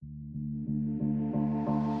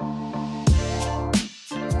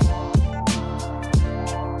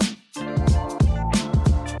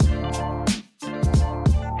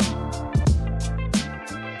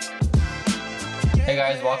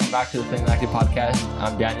guys, welcome back to the Feeling Active podcast.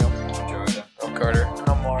 I'm Daniel. I'm Jordan. I'm Carter.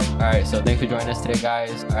 I'm Mark. Alright, so thanks for joining us today,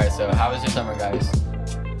 guys. Alright, so how was your summer, guys?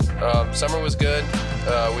 Summer was good.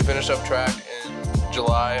 We finished up track in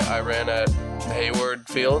July. I ran at Hayward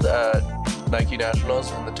Field at Nike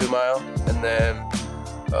Nationals in the 2 mile, and then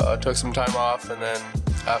took some time off, and then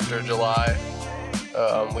after July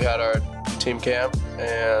we had our team camp,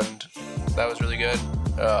 and that was really good.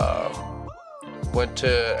 Went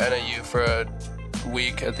to NAU for a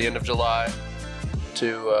week at the end of July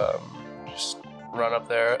to just run up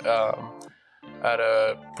there at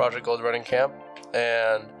a Project Gold running camp,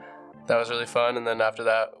 and that was really fun. And then after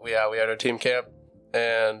that, we had our team camp,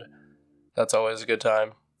 and that's always a good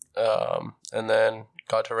time. And then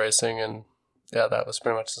got to racing, and yeah, that was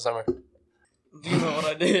pretty much the summer. Do you know what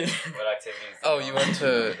I did? What activities? Oh, you went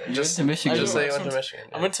to Michigan. Just say you went to Michigan.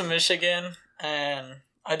 I went to Michigan, and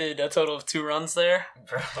I did a total of 2 runs there.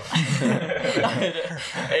 Bro. I did an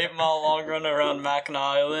 8-mile long run around Mcaleenan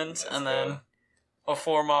Island, and then a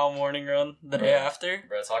 4-mile morning run the day after.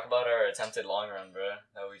 Bro, talk about our attempted long run, bro.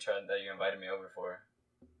 That you invited me over for.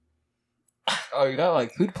 Oh, you got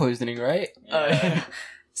like food poisoning, right? Yeah.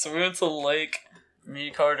 So we went to the lake,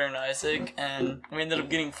 me, Carter, and Isaac, and we ended up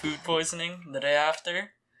getting food poisoning the day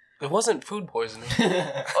after. It wasn't food poisoning. Oh,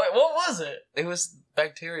 wait, what was it? It was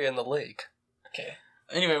bacteria in the lake. Okay.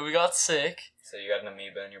 Anyway, we got sick. So you got an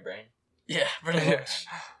amoeba in your brain? Yeah, pretty much.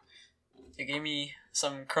 It gave me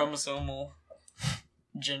some chromosomal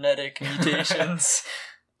genetic mutations,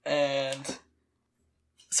 and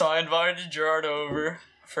so I invited Gerard over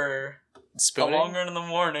for Spooning? a long run in the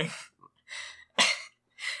morning.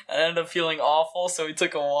 I ended up feeling awful, so we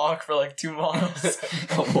took a walk for like 2 miles.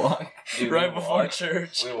 A walk? Dude, right we before walked-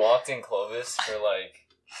 church. We walked in Clovis for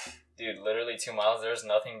literally 2 miles. There was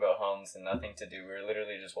nothing but homes and nothing to do. We were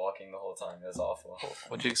literally just walking the whole time. It was awful.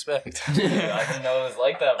 What'd you expect? Dude, I didn't know it was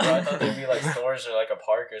like that, bro. I thought there'd be like stores or like a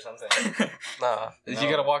park or something. Nah, you No.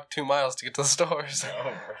 gotta walk 2 miles to get to the stores. No,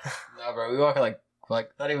 bro. No, bro, we walked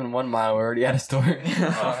like not even 1 mile. We're already at a store.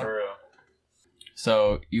 No, for real.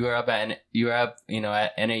 So you were up at NAU.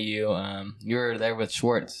 You were there with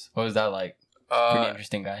Schwartz. What was that like? Pretty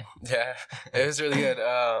interesting guy. Yeah, it was really good.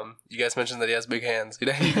 You guys mentioned that he has big hands. He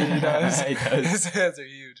does. He does. His hands are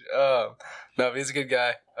huge. No, but he's a good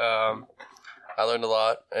guy. I learned a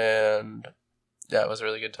lot, and yeah, it was a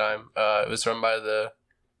really good time. It was run by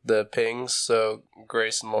the Pings, so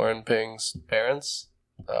Grace and Lauren Ping's parents.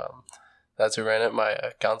 That's who ran it. My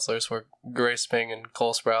counselors were Grace Ping and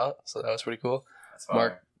Cole Sprout, so that was pretty cool. That's fire.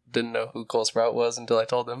 Mark didn't know who Cole Sprout was until I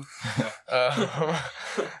told him.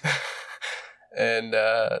 And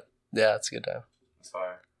yeah, it's a good time. That's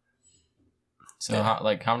fire. So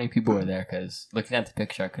how many people were there? Because looking at the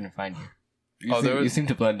picture, I couldn't find you. You seem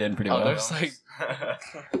to blend in pretty well. There's like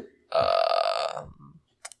I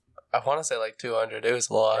want to say like 200. It was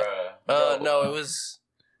a lot. No, it was.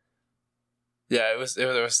 Yeah, it was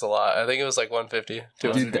a lot. I think it was like 150.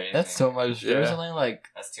 Dude, that's so much. Yeah. There's only like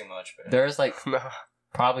That's too much, bro. there's like No.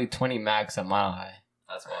 probably 20 max at Mile High.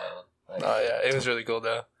 That's wild. Oh yeah, it was really cool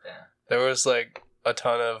though. Yeah. There was like a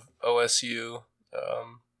ton of OSU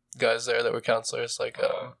guys there that were counselors. Like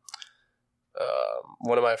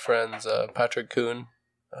one of my friends, Patrick Kuhn,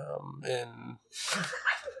 in.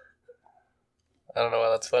 I don't know why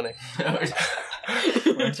that's funny.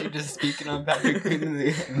 Weren't you just speaking on Patrick Quinn in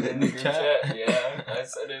the Group chat? Yeah, I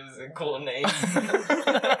said it was a cool name.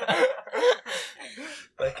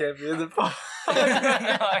 That can't be in the pod. No,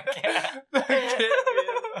 I can't. That can't be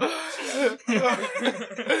in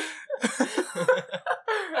the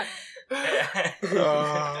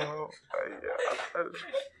Oh my god.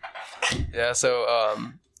 Yeah, so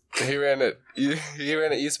he ran at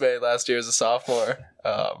East Bay last year as a sophomore.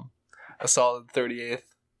 A solid 38th,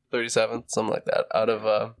 37th, something like that, out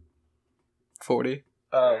of 40.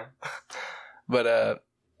 But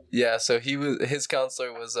yeah, so his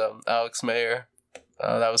counselor was Alex Mayer.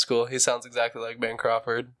 That was cool. He sounds exactly like Ben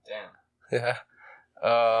Crawford. Damn. Yeah.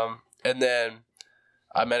 And then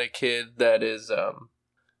I met a kid that is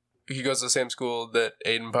he goes to the same school that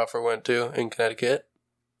Aiden Puffer went to in Connecticut,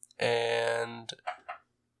 and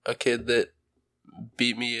a kid that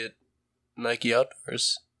beat me at Nike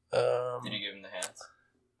Outdoors. Did you give him the hands?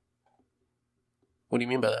 What do you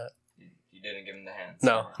mean by that? You didn't give him the hands.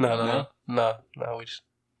 No. We just,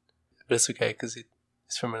 but it's okay because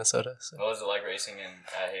he's from Minnesota. So. What was it like racing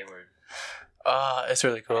at Hayward? It's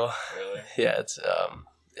really cool. Really? Yeah, it's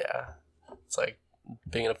like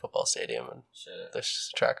being in a football stadium and Shit. there's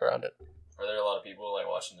just a track around it. Were there a lot of people like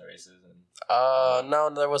watching the races? And No,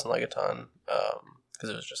 there wasn't like a ton, because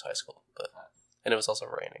it was just high school, and it was also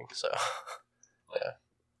raining, so yeah.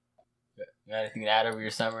 You got anything to add over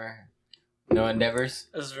your summer? No endeavors?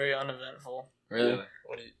 It was very uneventful. Really?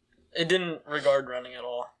 What do you? It didn't regard running at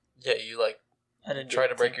all. Yeah, you like I didn't try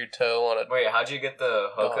to break your toe on it. Wait, how'd you get the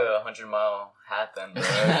Hoka 100-mile hat then, bro?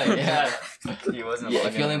 Yeah. He wasn't. Yeah,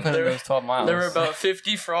 if you only put in those 12 miles. There were about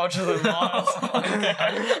 50 fraudulent miles on there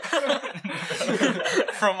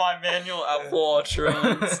from my manual Apple Watch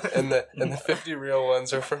runs. and the 50 real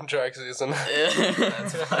ones are from track season.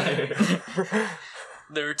 That's right.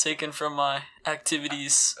 They were taken from my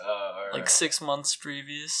activities Right. like 6 months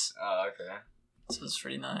previous. Oh, okay. So it's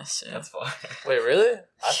pretty nice. Yeah. That's fine. Wait, really?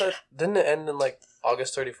 I thought didn't it end in like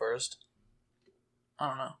August 31st? I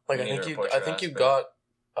don't know. Like You I need to think report I your think ass, you bro. got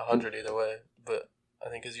 100 either way, but I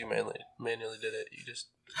think because you manually did it, you just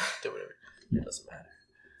did whatever. It doesn't matter.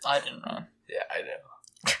 I didn't run. Yeah, I know.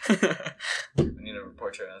 We need to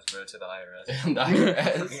report your ass, bro, to the IRS. The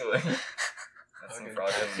IRS. Anyway, that's some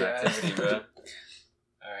fraudulent Yeah. activity, bro.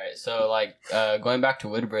 Alright, so, like, going back to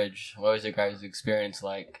Woodbridge, what was your guys' experience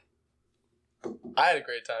like? I had a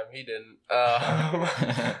great time. He didn't.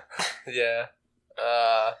 Yeah.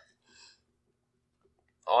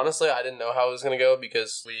 Honestly, I didn't know how it was gonna go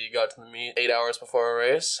because we got to the meet 8 hours before our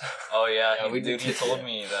race. Oh yeah, Yeah, we dude. did- He told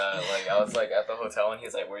me that like I was like at the hotel and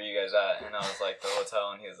he's like, "Where are you guys at?" And I was like, "The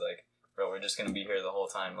hotel," and he was like, "Bro, we're just gonna be here the whole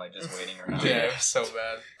time, like just waiting around." Yeah, it was so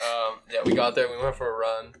bad. Yeah, we got there. We went for a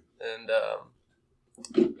run, and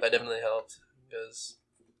that definitely helped because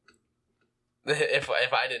if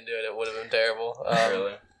I didn't do it, it would have been terrible.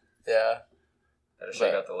 Really? Yeah. Had to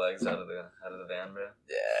shake out the legs out of the van, bro.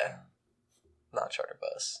 Yeah. Not charter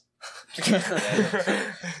bus.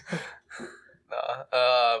 Nah.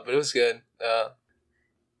 But it was good.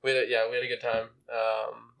 We had a good time.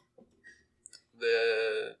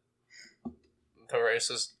 The race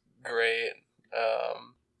was great.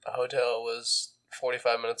 The hotel was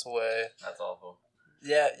 45 minutes away. That's awful.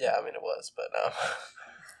 Yeah, I mean it was, but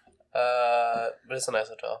but it's a nice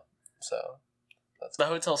hotel, so that's The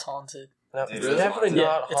hotel's haunted. no, Dude, it's it's definitely haunted.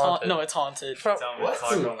 not It's haunted. no, it's haunted. From- Tell me, What?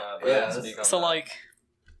 talk on that, bro. Yeah, Speak on So that. like,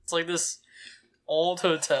 it's like this old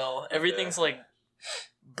hotel. Everything's like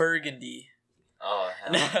burgundy, Oh,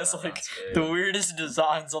 and it hell, has that like sounds scary. the weirdest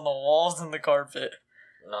designs on the walls and the carpet.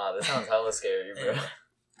 Nah, this sounds hella scary, bro. Yeah.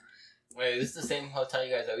 Wait, is this the same hotel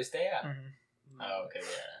you guys always stay at? Mhm. Oh, okay,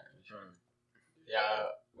 yeah. Hmm. Yeah,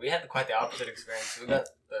 we had quite the opposite experience. We got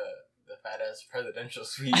the fat ass presidential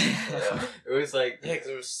suite. Yeah. It was like, Yeah, because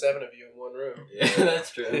there was 7 of you in one room. yeah,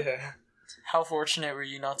 that's true. Yeah. How fortunate were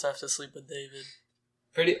you not to have to sleep with David?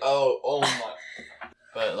 Pretty. Oh my.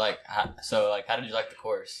 But like, how did you like the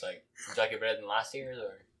course? Like, did you like it better than last year's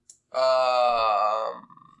or?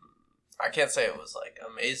 I can't say it was like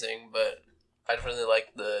amazing, but I definitely like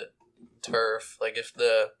the turf. Like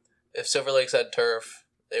if Silver Lakes had turf,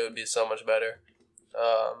 it would be so much better.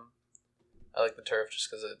 I like the turf just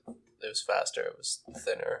because it was faster, it was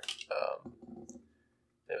thinner.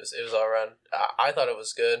 It was all around. I thought it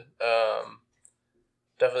was good.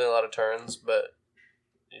 Definitely a lot of turns, but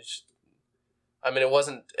I mean, it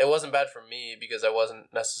wasn't bad for me because I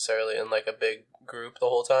wasn't necessarily in like a big group the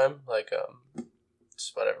whole time. Like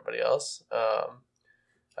just about everybody else. I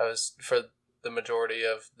was for the majority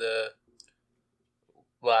of the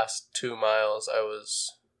last 2 miles. I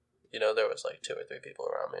was, there was like 2 or 3 people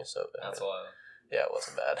around me. So That's wild. yeah, it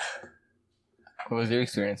wasn't bad. What was your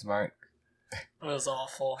experience, Mark? It was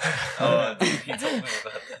awful. Oh, dude, he told me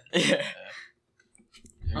about that. Yeah,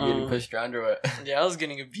 You're getting pushed around or what? yeah, I was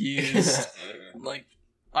getting abused. Dude. Like,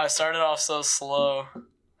 I started off so slow,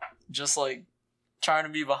 just like trying to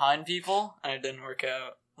be behind people, and it didn't work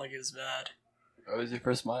out. Like, it was bad. What was your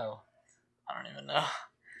first mile? I don't even know.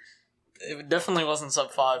 It definitely wasn't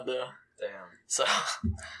sub 5 though. Damn. So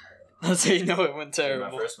that's how you know it went Dude,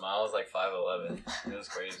 terrible. my first mile was like 5:11. It was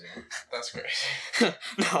crazy. That's crazy.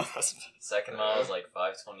 No, that's Second mile was like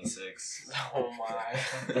 5:26. Oh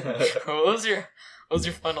my. what was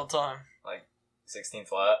your final time? 16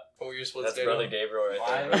 flat. What were your split That's skate Brother on? Gabriel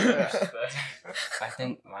right Mine there. was- I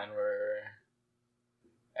think mine were.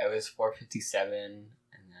 It was 4:57, and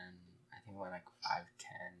then I think it went like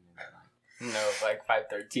 5:10, and then like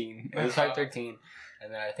 5:13. It was 5:13,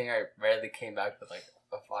 and then I think I barely came back with like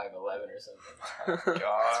a 5:11 or something.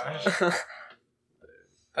 Gosh.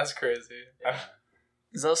 That's crazy. Yeah.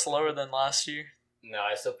 Is that slower than last year? No,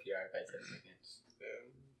 I still PR'd by 10 seconds.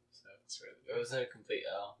 So That's really it wasn't a complete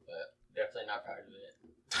L, but definitely not proud of it.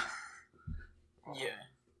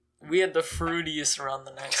 Yeah. We had the fruitiest run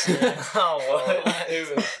the next day. Oh, what?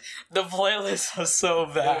 It was, The playlist was so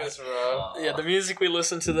it bad. was rough. Yeah, the music we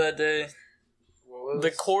listened to that day, What was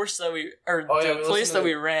the course that we, Oh, yeah, the we place listened that to-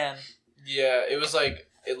 we ran. Yeah, it was like,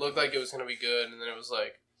 it looked like it was going to be good, and then it was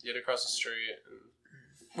like, You had to cross the street.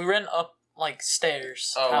 We ran up like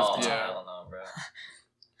stairs Oh, half the yeah. time. I don't know, bro.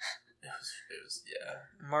 It was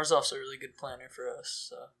yeah. Marzov's a really good planner for us,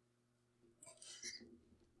 so.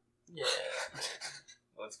 Yeah.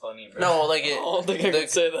 What's funny, bro? No, like I it. don't think I can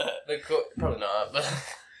say that. Probably not, but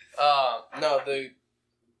no, the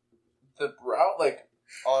route like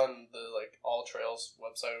on the like All Trails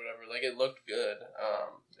website or whatever, like it looked good.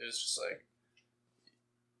 It was just like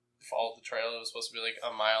followed the trail. It was supposed to be like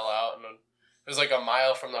a mile out, and it was like a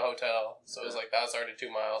mile from the hotel, so it was like that was already 2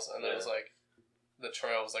 miles, and then it was like the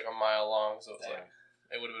trail was like a mile long, so it was like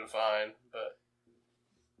it would have been fine, but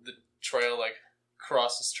the trail like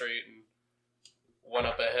crossed the street and went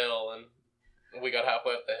up a hill, and we got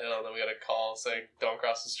halfway up the hill, and then we got a call saying don't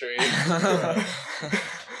cross the street.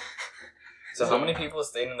 So how many people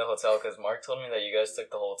stayed in the hotel? Because Mark told me that you guys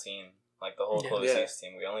took the whole team, like the whole Clovis East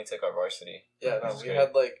team. We only took our varsity. Yeah, no, we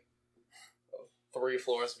had like 3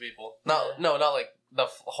 floors of people. Not like the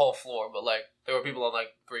whole floor, but like there were people on like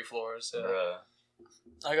 3 floors. Yeah. Bruh.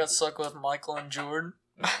 I got stuck with Michael and Jordan.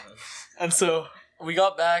 And so we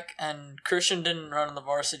got back, and Christian didn't run in the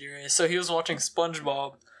varsity race, so he was watching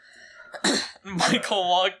SpongeBob. Michael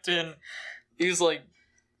walked in. He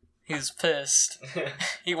was pissed.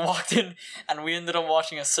 He walked in, and we ended up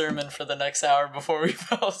watching a sermon for the next hour before we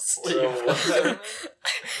fell asleep.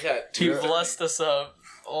 Yeah, He blessed us up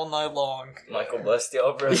all night long. Michael blessed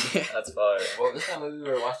y'all, bro. That's fire. What was that movie we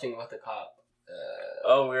were watching with the cop?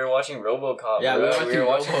 We were watching RoboCop. Yeah, bro. we were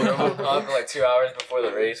watching RoboCop. RoboCop for like 2 hours before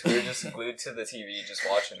the race. We were just glued to the TV, just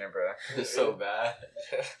watching it, bro. It's so bad.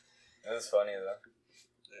 It was funny though.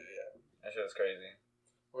 Yeah. That shit was crazy.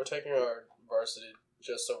 We're taking our varsity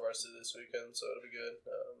this weekend, so it'll be good.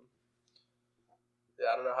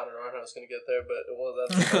 Yeah, I don't know how Naranjo's gonna get there, but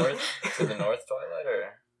that's North to the North Twilight,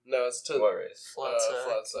 or no, it's to what race? Flat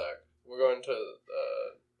Sack. We're going to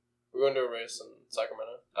a race in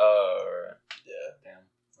Sacramento. Oh, right. Yeah. Damn.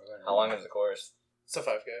 How long is the course? It's a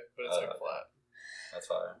 5K, but it's like Okay. flat. That's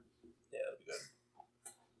fire. Yeah, it'll be good.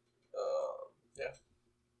 Yeah.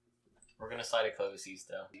 We're gonna slide at Clovis East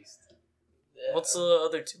though. Yeah. What's the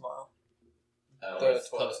other 2 mile? The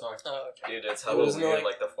Close North. Oh, okay. Dude, it's It hella was weird. like-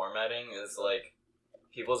 Like the formatting is like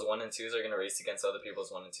people's 1 and 2s are gonna race against other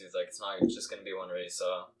people's 1 and 2s. Like it's not just gonna be one race.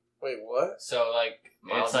 So Wait, what? So like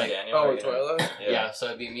Miles it's and like Daniel. Oh, are gonna- Twilight? yeah. So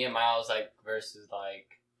it'd be me and Miles like versus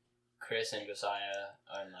like Chris and Josiah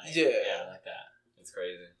and like Yeah. like that. It's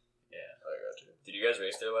crazy. I got you. Did you guys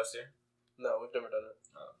race there last year? No, we've never done it.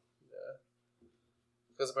 Oh. Yeah.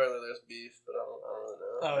 Because apparently there's beef, but I don't really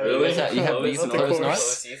know. Oh, Really? Is that- you have beef with Clovis North?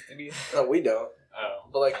 Clovis East to be? No, we don't. Oh.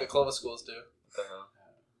 But like the Clovis schools do. What the hell?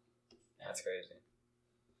 That's crazy.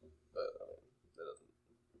 But I mean, it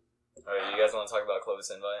doesn't. Alright, you guys want to talk about Clovis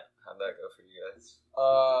Invite? How'd that go for you guys?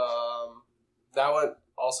 That went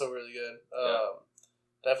also really good.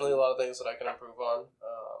 Definitely a lot of things that I can improve on.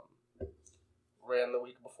 Ran the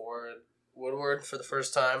week before at Woodward for the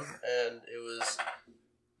first time, and it was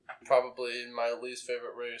probably my least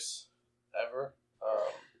favorite race ever.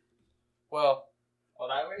 Well,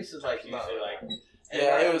 That race is like usually like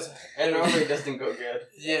yeah, it was. and normally it doesn't go good.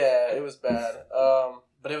 Yeah, it was bad.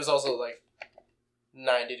 But it was also like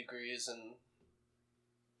 90 degrees and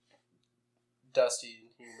dusty and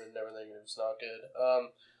humid and everything. It was not good.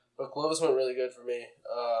 But Clovis went really good for me.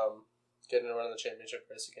 Getting to run in the championship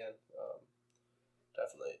race again.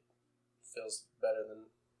 Definitely feels better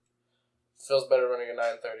running at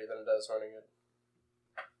 9:30 than it does running at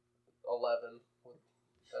 11 with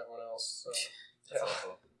everyone else. So, That's yeah.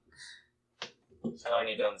 awful. So how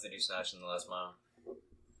many dumps did you snatch in the last mile?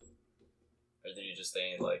 Or did you just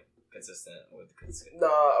stay like consistent with the consistent?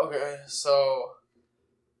 No, okay. So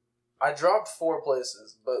I dropped 4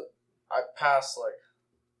 places, but I passed like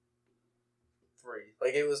 3.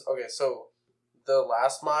 Like it was okay. So the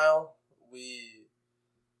last mile,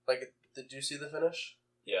 did you see the finish?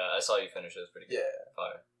 Yeah, I saw you finish. It was pretty good. Yeah.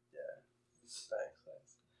 Fire. Thanks.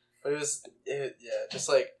 But just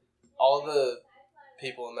like all the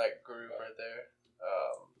people in that group right there.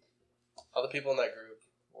 All the people in that group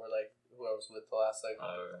were like who I was with the last like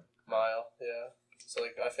mile. Yeah. So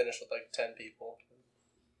like I finished with like 10 people.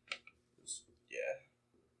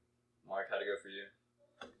 Mark, how'd it go for you?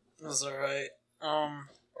 It was alright. I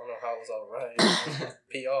don't know how it was alright.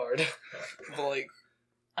 PR'd. But like,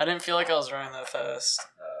 I didn't feel like I was running that fast.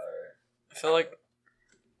 Alright. I feel like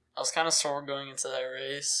I was kind of sore going into that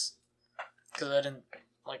race because I didn't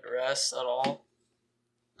like rest at all,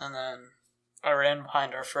 and then I ran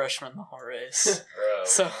behind our freshman the whole race. Bro,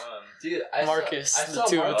 So- come on. Dude, Marcus, I the saw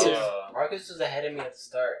 202. Marcus was ahead of me at the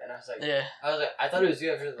start, and I was like, Yeah. I thought it was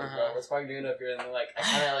you. I was like, Uh-huh. bro, what's Mark doing up here? And then like, I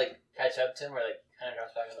kind of like catch up to him, or like kind of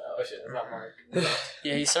drops back. And like, oh shit, that's not Mark.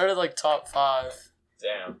 Yeah, he started like top 5.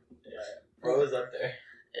 Damn. Yeah, bro was up there.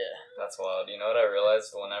 Yeah. That's wild. You know what I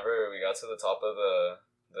realized? Whenever we got to the top of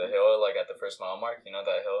the hill, like at the first mile mark, you know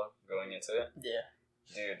that hill going into it? Yeah.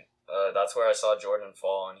 Dude, that's where I saw Jordan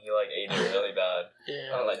fall, and he like ate it really bad.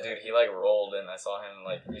 Yeah. I'm like, dude, he like rolled, and I saw him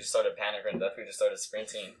like he just started panicking. Definitely just started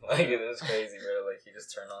sprinting. Like it was crazy, bro. Like he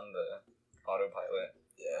just turned on the autopilot.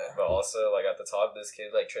 Yeah. But also like at the top, this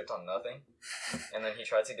kid like tripped on nothing, and then he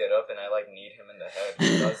tried to get up, and I like kneed him in the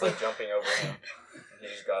head. I was like jumping over him, and he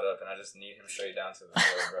just got up, and I just kneed him straight down to the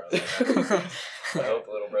floor, bro. Like, I hope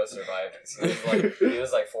little bro survived because he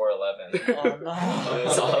was like 4'11". Oh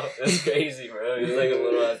no. It was crazy, bro. He was like a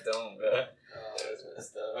little ass dome, bro. Oh, that's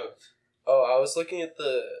messed up. Oh, I was looking at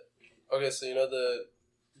the. Okay, so you know the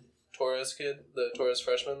Torres kid, the Torres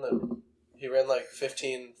freshman that he ran like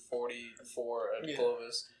 15:44 at Yeah.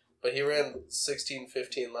 Clovis, but he ran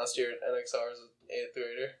 16:15 last year at NXR as an 8th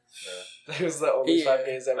grader. Yeah. It was the only Yeah. 5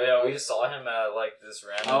 days that But yeah, we saw him at like this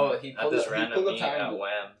random he at pulled this up- he random pulled up meet time. at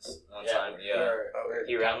Wham's one time. Yeah,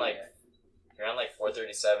 he ran like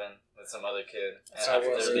 4:37 with some other kid, and So after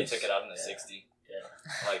was they it? took it out in the Yeah. 60, Yeah.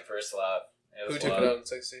 like first lap. It Who was took wild. it out in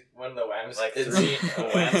 60? One of the Whams. Like kids. 3 a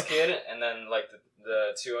Wham's kid, and then like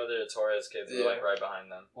the 2 other Torres kids were Yeah. like right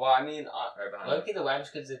behind them. Well, I mean, Right behind lucky the Whams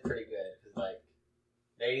kids did pretty good because like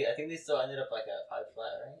I think they still ended up like at 5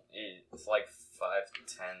 flat, right? It's like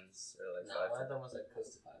 5:10s or like No, 5. one of them was like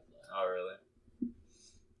close to 5 flat. Oh really?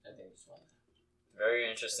 I think just one. Very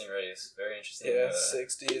interesting race. Very interesting. Yeah,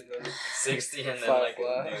 60 and then 60 and then 5 like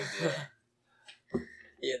flat. dude, yeah.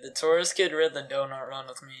 Yeah, the Torres kid ran the donut run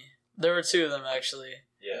with me. There were 2 of them actually.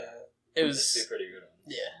 Yeah. It Two was pretty good ones.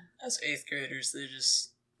 yeah. As 8th graders, they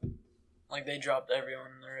just like they dropped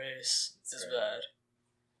everyone in the race. It's Right. bad.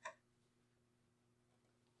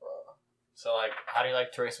 So like, how do you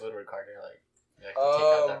like to race Woodward, Carter? Like, you like to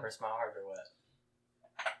take out that first mile hard or what?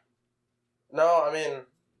 No, I mean,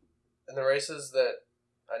 in the races that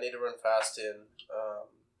I need to run fast in,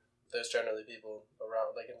 there's generally people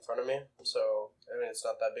around, like, in front of me. So, I mean, it's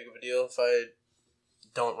not that big of a deal if I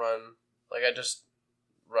don't run. Like, I just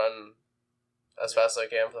run as fast as I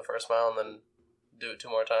can for the first mile and then do it 2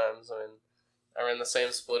 more times. I mean, I ran the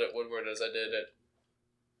same split at Woodward as I did at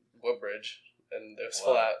Woodbridge, and it was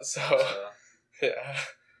Wow. flat, so, yeah.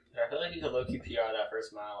 I feel like you could low-key PR that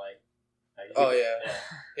first mile, like you Oh, could- yeah.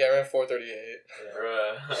 Yeah, I ran 4:38.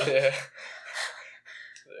 Bruh. Yeah.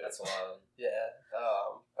 That's wild. Yeah.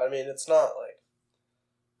 I mean, it's not like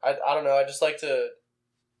I don't know. I just like to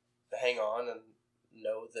hang on and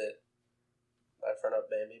know that I front up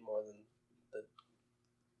Bambi more than the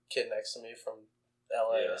kid next to me from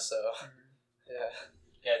LA. Yeah. So yeah.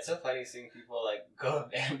 Yeah, it's so funny seeing people like go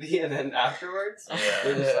up Bambi and then afterwards, Yeah.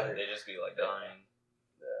 they're just Yeah. like, They just be like dying.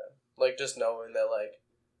 Like just knowing that like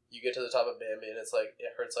you get to the top of Bambi and it's like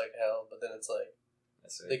it hurts like hell, but then it's like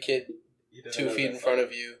That's it. the kid you don't 2 know feet that in front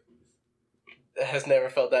of you has never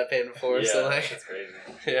felt that pain before. Yeah, So like that's crazy.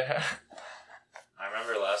 yeah. I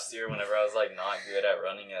remember last year whenever I was like not good at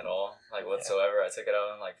running at all, like whatsoever, I took it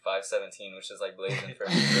out in like 5:17, which is like blazing for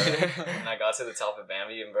me, bro. And I got to the top of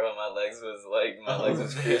Bambi, and bro, my legs was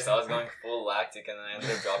fierce. I was going full lactic, and then I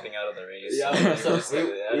ended up dropping out of the race. Yeah, And so just, like,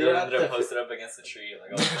 we I were at ended up the- posted up against the tree,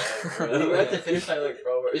 like I was dead, We bro. were at the finish line, like,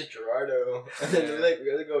 bro, where's Gerardo? And then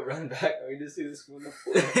we gotta go run back, and we just see this one on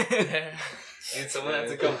the floor. Dude, someone had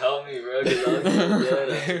to come help me, bro, because I was so dead.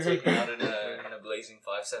 I had to take me out in a blazing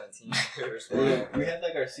 5:17 first mile. We had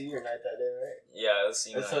like our senior night that day, right? Yeah, it was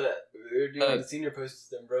seen. And so that we were doing the senior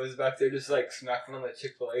posts, and bros back there just like smacking on the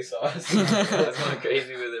Chick-fil-A sauce. I was going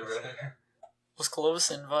crazy with it, bro. Was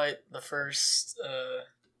Clovis Invite the first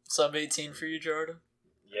sub-18 for you, Jordan?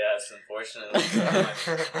 Yes, unfortunately.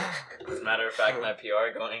 As a matter of fact, my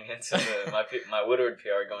PR going into my Woodward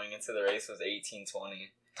PR going into the race was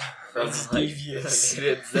 18:20. That's devious. Dude,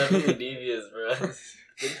 it's definitely devious, bro.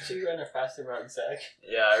 Didn't you run a faster mountain sack?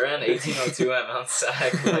 Yeah, I ran 18:02 at Mount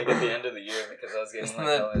Sac like at the end of the year because I was getting Wasn't like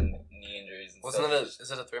that- hella knee injuries and Wasn't stuff. it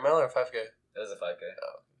is it a 3 mile or a 5K? It was a 5K.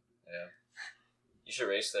 Oh. Yeah. You should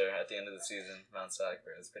race there at the end of the season, Mount Sac,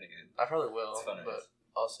 bro. It's pretty good. I probably will, It's fun race. but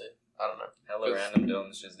I'll see. I don't know. Hella 'Cause- random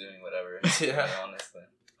domes just doing whatever. Yeah. Honestly.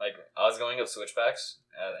 Like, I was going up switchbacks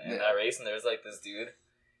in Yeah. that race, and there was like this dude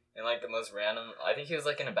in like the most random. I think he was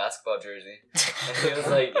like in a basketball jersey. And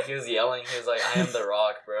he was yelling, he was like, I am the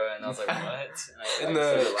Rock, bro. And I was like, what? And In the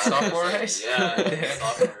started laughing. sophomore race? Yeah, in the Yeah.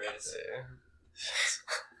 sophomore race. Yeah.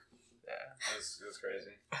 It was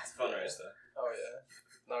crazy. It's a fun race, though. Oh yeah.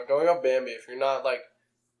 No, going up Bambi, if you're not like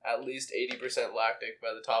at least 80% lactic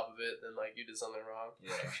by the top of it, then like you did something wrong.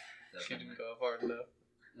 Yeah. If you didn't go up hard enough.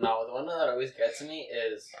 No, the one that always gets me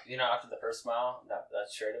is, after the first mile, that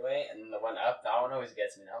straightaway, and then the one up, that one always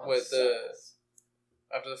gets me. That one Wait, sucks.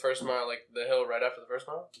 After the first mile, like the hill right after the first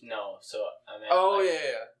mile? No, so I mean. Oh,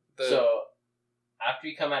 yeah. So, after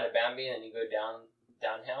you come out of Bambi and then you go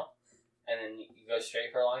downhill, and then you go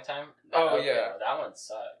straight for a long time. That one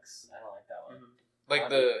sucks. I don't like that one. Mm-hmm. Like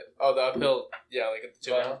the uphill, yeah, like at the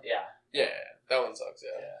 2 mile? Yeah, that one sucks,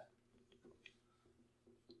 yeah.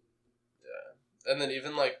 And then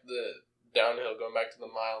even like the downhill going back to the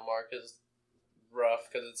mile mark is rough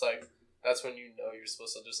because it's like that's when you're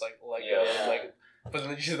supposed to just like let go, but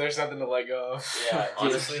then there's nothing to let go of. Yeah,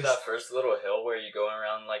 honestly, that first little hill where you go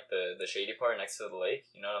around like the shady part next to the lake,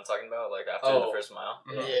 you know what I'm talking about? Like after the first mile,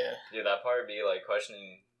 dude, that part be like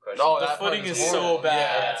questioning. Oh, the footing is so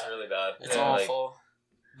bad. Yeah, it's really bad. It's awful.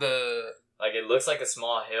 Like it looks like a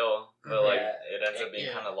small hill, but like it ends up being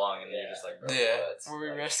kind of long, and you're just like, bro,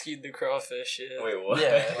 where we rescued the crawfish. Yeah. Wait, what?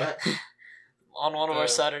 Yeah. On one of our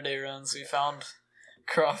Saturday runs, we found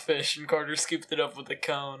crawfish, and Carter scooped it up with a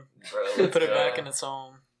cone, and put it back in its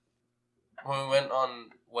home. When we went on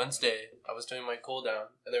Wednesday, I was doing my cool down,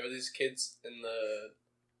 and there were these kids in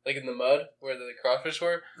the mud where the crawfish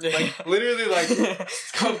were, like literally like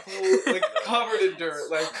covered in dirt,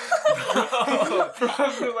 like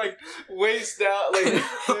from the like waist down, like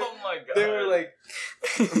oh my god, they were like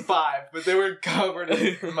 5, but they were covered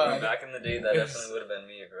in mud. Back in the day, that definitely would have been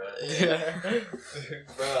me, bro. Yeah,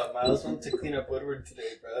 bro. Miles went to clean up Woodward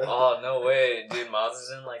today, bro. Oh no way, dude! Miles is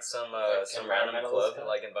in like some random club,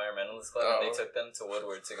 like environmentalist club, and they took them to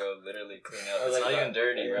Woodward to go literally clean up. It's not even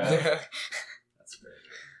dirty, bro. That's crazy.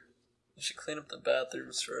 You should clean up the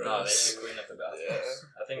bathrooms for us. No, they should clean up the bathrooms.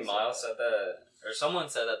 Yeah. I think Miles said that, or someone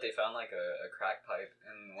said that they found like a crack pipe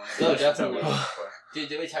in one of the definitely. Dude,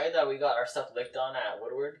 did we tell you that we got our stuff licked on at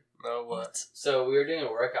Woodward? No, what? So we were doing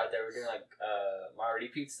a workout there. We were doing like my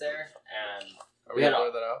repeats there, and are we gonna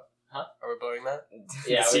blur that out? Huh? Are we blurring that?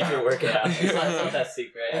 Yeah, secret workout. It's not that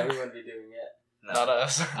secret. Everyone be doing it. No. Not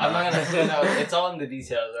us. I'm not gonna say no. It's all in the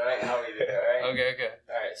details, alright? How we do it, alright? Okay.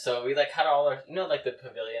 Alright, so we like had all our, like the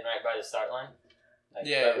pavilion right by the start line. Like,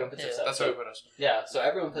 that's where we put us. Yeah, so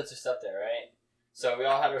everyone puts their stuff there, right? So we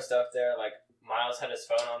all had our stuff there. Like Miles had his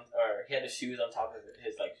phone on, or he had his shoes on top of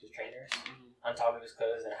his trainers, on top of his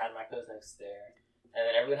clothes, and I had my clothes next there. And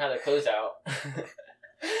then everyone had their clothes out.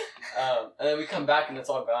 And then we come back and it's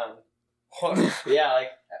all gone. Yeah,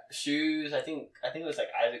 like shoes. I think it was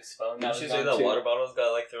like Isaac's phone. Did you say the water bottles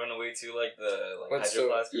got like thrown away too, like the hydro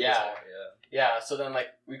flask? Yeah. So then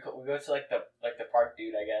like we go to like the park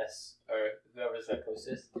dude, I guess, or whoever's the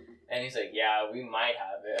closest, and he's like, yeah, we might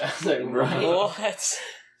have it. I was like, right. What?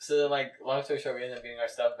 So then like long story short, we ended up getting our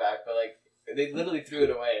stuff back, but like they literally threw it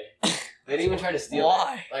away. They didn't even try to steal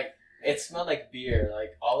Why? it. Like it smelled like beer.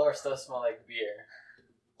 Like all our stuff smelled like beer.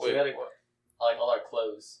 So we had like all our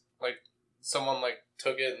clothes. Like someone like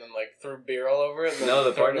took it and then like threw beer all over it. And no,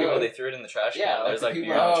 the party people, they threw it in the trash can. Yeah, there's like beer in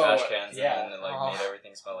the trash cans, and then it like made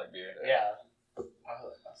everything smell like beer. Yeah. I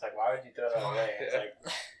was like, why would you throw that away? It's like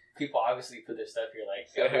people obviously put their stuff here like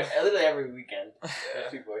literally every weekend. There's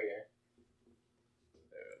people here.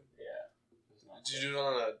 Yeah. Did you do it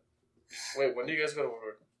on a? Wait, when do you guys go to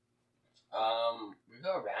Woodward? We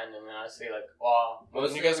go randomly, honestly. Like,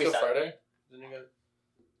 didn't you guys go Friday? Didn't you guys?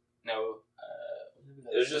 No.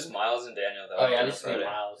 It was just Miles and Daniel. Just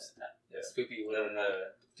Miles. Yeah. Spoopy.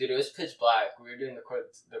 Dude, it was pitch black. We were doing the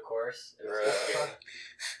course. It was so scary.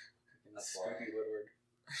 Spoopy Woodward.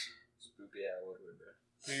 Spoopy at Woodward, bro.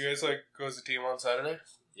 Do you guys like go as a team on Saturday?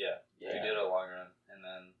 Yeah. We did a long run, and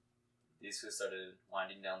then these two started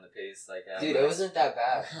winding down the pace. Like, dude, it wasn't that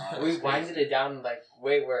bad. We winded it down like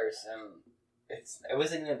way worse, and it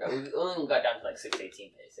wasn't even bad. We only got down to like 6:18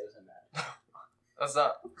 pace. It wasn't bad. That's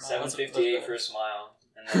not 7:58 first mile,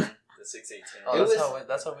 and then the 6:18. Oh,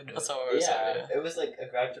 that's how we do it. That's how we yeah, it was like a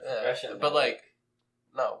gradual progression. But like,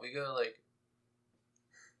 no, we go like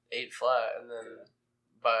 8 flat, and then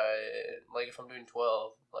by like if I'm doing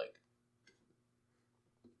 12, like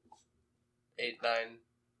 8, 9,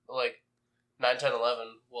 like 9, 10,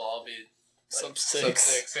 11 will all be like, sub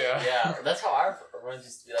 6. Yeah. Yeah, that's how our runs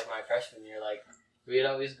used to be like my freshman year. Like we'd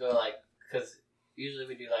always go like because. Usually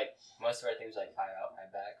we do like most of our things like 5 out,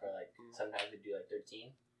 5 back, or like sometimes we do like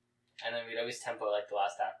 13, and then we'd always tempo like the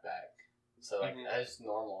last half back. So like that's just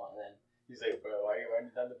normal. And then he's like, "Bro, why are you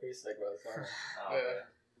running down the pace?" Like, bro, it's normal.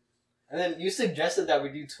 And then you suggested that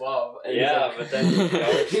we do 12. And but then he was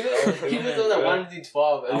the one that wanted to do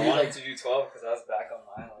 12. And I wanted to do 12 because I was back on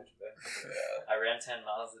mileage. But I ran 10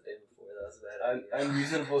 miles the day before. That was bad.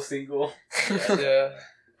 Unreasonable single. Yeah.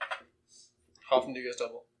 How often do you guys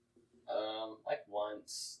double? Like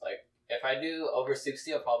once. Like if I do over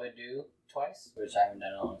 60, I'll probably do twice, which I haven't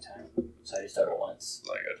done in a long time. So I just double once.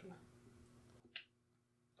 Like it.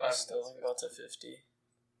 I still got to 50.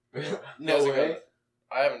 No way.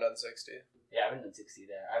 I haven't done 60. Yeah, I haven't done 60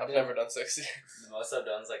 there. I've never done 60. The most I've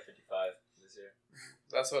done is like 55 this year.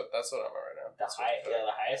 That's what I'm at right now. The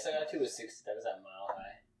highest I got to was 60. That was at Mile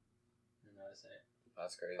High. And that was it.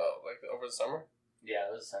 That's crazy. Oh, like over the summer? Yeah,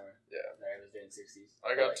 it was summer. Yeah. There I was doing 60s.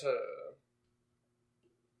 I got to.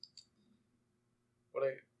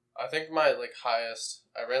 I think my like highest.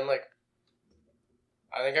 I ran like.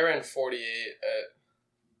 I think I ran 48 at.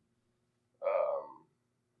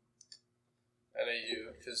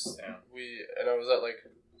 NAU because I was at like.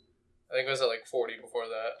 I think I was at like 40 before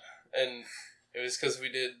that, and it was because we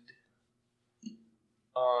did.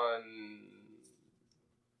 On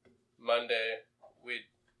Monday,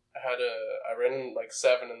 I ran in like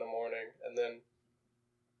 7 in the morning, and then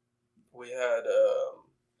we had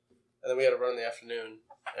a run in the afternoon,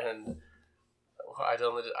 and I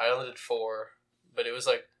only did 4, but it was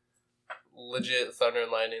like legit thunder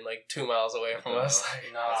and lightning, like 2 miles away from us,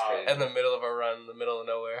 like in the middle of a run, in the middle of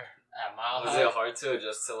nowhere. At Mile Was High. it hard to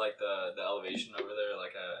adjust to like the elevation over there,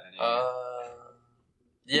 like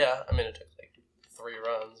Yeah, I mean it took like 3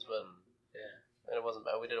 runs, but Yeah. and it wasn't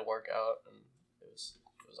bad. We did a workout, and it was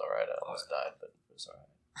all right. I almost died, but it was all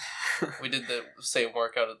right. We did the same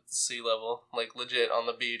workout at sea level, like legit on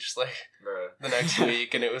the beach, like Bruh. the next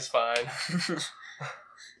week, and it was fine.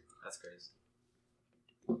 That's crazy.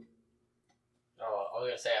 Oh, I was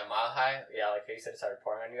gonna say at Mile High, yeah, like you said, it started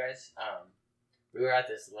pouring on you guys. We were at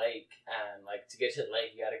this lake, and like to get to the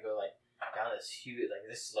lake, you got to go like down this huge, like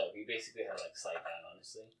this slope. You basically had to like slide down,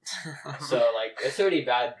 honestly. So like it's already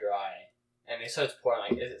bad dry, and it starts pouring.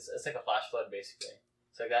 Like it's like a flash flood basically.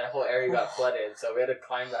 So that whole area got flooded. So we had to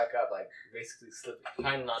climb back up, like basically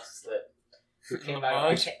trying not to slip. We came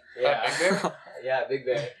back. Yeah, Big Bear? Yeah, Big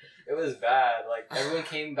Bear. It was bad. Like everyone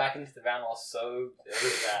came back into the van all soaked. It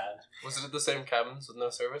was bad. Was it at the same cabins with no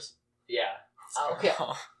service? Yeah. Okay.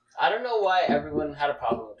 I don't know why everyone had a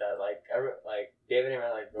problem with that. Like, David and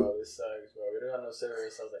I were like, bro, this sucks, bro. We don't have no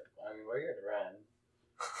service. I was like, I mean, we're here to run.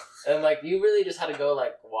 And, like, you really just had to go,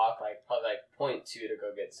 like, walk, like, probably, like, 0.2 to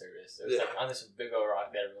go get service. It was, like, on this big old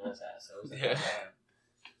rock that everyone was at. So it was, like,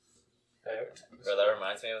 Bro, that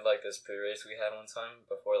reminds me of, like, this pre-race we had one time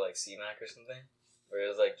before, like, CMAC or something. Where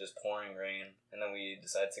it was, like, just pouring rain. And then we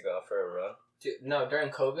decided to go out for a run. Dude, no,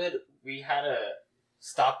 during COVID, we had to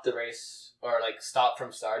stop the race, or, like, stop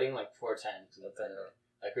from starting, like, 4:10.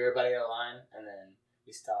 Like, we were about to get a line, and then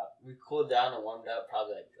we stopped. We cooled down and warmed up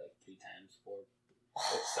probably, like 3 times before.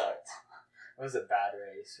 It sucked. It was a bad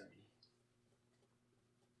race for me.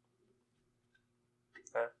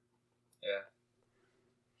 Yeah.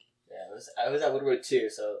 Yeah, I was at Woodward, too,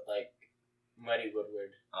 so, like, muddy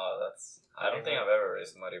Woodward. Oh, I don't think I've ever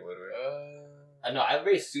raced Muddy Woodward. No, I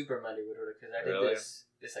raced super muddy Woodward, because I did Really?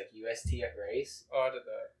 this, like, USTF race. Oh, I did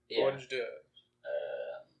that. Yeah. What did you do?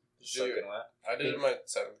 Soaking wet? I did it in my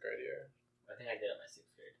 7th grade year. I think I did it in my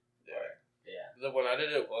 6th grade. Yeah. When I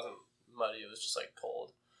did it, it wasn't muddy. It was just like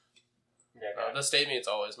cold. Yeah. The state meet's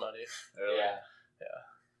always muddy. Really? Yeah.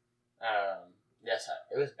 Yes,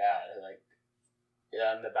 it was bad. Like,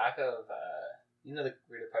 yeah, in the back of, you know,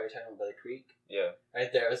 we were probably talking about by the creek? Yeah.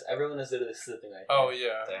 Right there, everyone was literally slipping right there. Oh,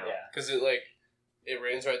 yeah. Damn. Yeah. Because it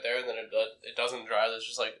rains right there, and then it doesn't dry. There's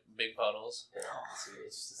just like big puddles. Yeah,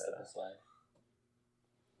 it's just a slip and slide.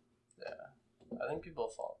 Yeah. I think people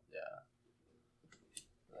fall. Yeah.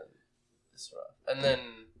 It's rough. And then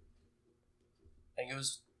I think it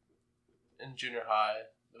was in junior high.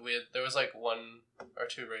 There was like 1 or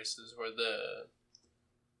 2 races where the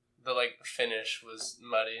like finish was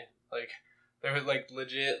muddy. Like there was like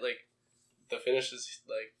legit like the finish is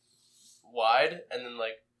like wide, and then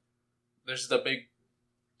like there's the big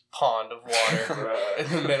pond of water in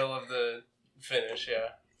the middle of the finish.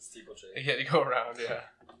 Yeah. Steeplechase. You had to go around. Yeah.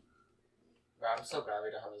 Bro, I'm so glad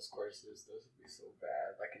we don't have those courses. Those would be so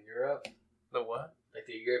bad. Like in Europe, The what? like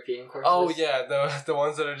the European courses. Oh yeah, the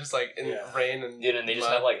ones that are just like in Yeah. rain and Dude, and they just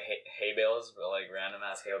mud. have like hay bales, but like random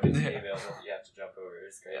ass hay bales that you have to jump over.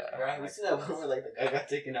 It's crazy. Yeah. Bro, have you seen that one where like the guy got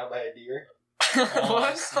taken out by a deer? Oh, What?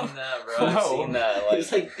 I've seen that, bro. I've No. seen that.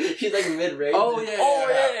 Like, he's like mid race. Oh yeah.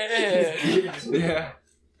 yeah.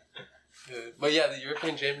 Yeah. But yeah, the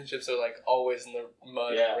European Championships are like always in the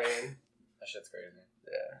mud Yeah. and rain. that shit's crazy.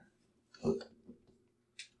 Yeah.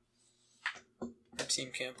 Our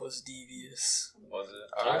team camp was devious. Was it?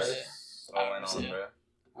 Ours, What went on, Yeah.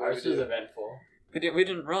 bro? ours was eventful. We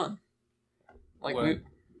didn't run. Like What?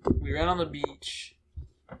 we ran on the beach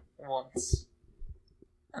once,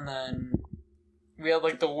 and then we had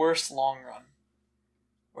like the worst long run.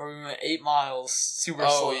 Where we went 8 miles, super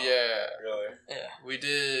slow. Oh, yeah. Really? Yeah. We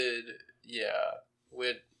did, yeah.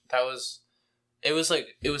 It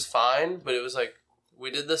was fine, but it was like, we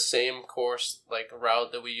did the same course, like,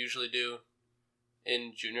 route that we usually do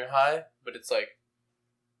in junior high, but it's like,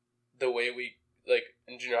 the way we, like,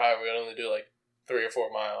 in junior high, we would only do, like, 3 or 4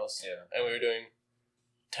 miles. Yeah. And we were doing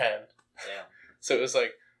 10. Yeah. So it was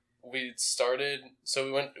like, we go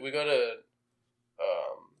to,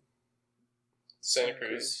 Santa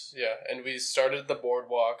Cruz. Yeah. And we started the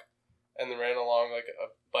boardwalk and then ran along, like, a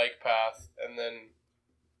bike path, and then,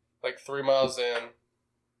 like, 3 miles in,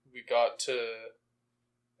 we got to,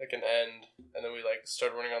 like, an end, and then we, like,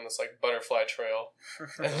 started running on this, like, butterfly trail,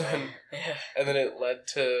 and then it led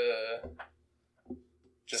to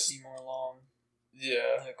just Seymour Long,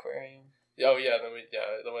 yeah. the aquarium. Oh yeah, then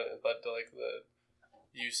it led to, like, the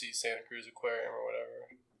UC Santa Cruz Aquarium or whatever,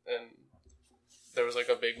 and there was, like,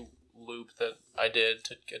 a big loop that I did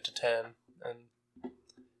to get to 10, and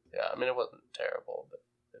yeah, I mean, it wasn't terrible, but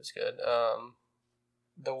it was good.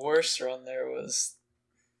 The worst run there was,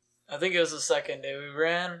 I think it was the second day. We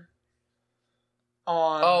ran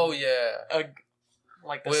on Oh yeah,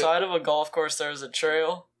 the side of a golf course. There was a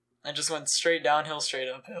trail and just went straight downhill, straight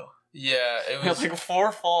uphill. yeah, it We had was like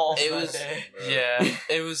 4 falls it that was day. yeah,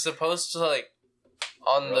 it was supposed to, like,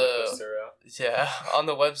 on Roller the coaster route. yeah, on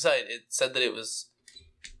the website it said that it was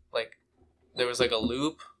like there was like a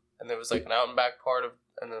loop and there was like an out and back part of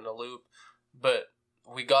and then a loop, but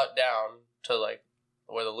we got down to like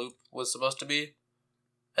where the loop was supposed to be,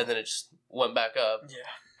 and then it just went back up,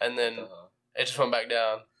 Yeah. and then it just went back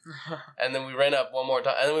down, and then we ran up one more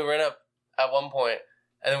time, and then we ran up at one point,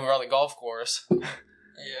 and then we were on the golf course,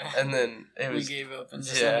 Yeah. and then it was We gave up and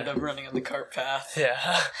just yeah. ended up running on the cart path.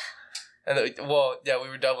 yeah. And then, we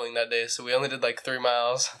were doubling that day, so we only did like 3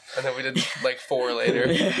 miles, and then we did like 4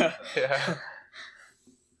 later. Yeah. Yeah.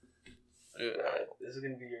 Dude, This is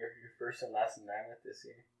gonna be your first and last in Mammoth this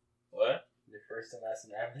year. What? Your first and last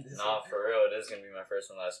in Mammoth this Nah, year. for real, it is gonna be my first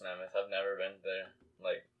and last Mammoth. I've never been there.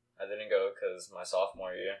 Like, I didn't go because my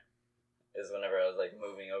sophomore year is whenever I was like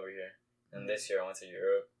moving over here, and this year I went to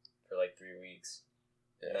Europe for like 3 weeks,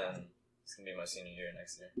 and then it's gonna be my senior year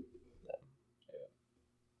next year.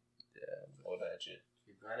 Yeah. What that shit?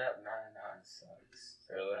 You went up mountain sucks.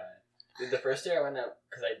 So Really? bad. Dude, the first year I went up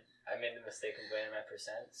because I made the mistake of going in my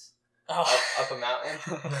percents Oh. up a mountain.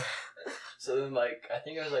 So then, like, I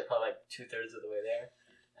think it was like probably like 2/3 of the way there,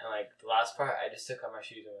 and like the last part, I just took off my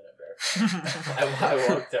shoes and went up barefoot. I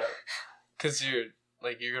walked up. Cause you're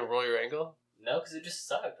gonna roll your ankle. No, because it just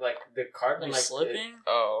sucked. Like the carbon, You like slipping?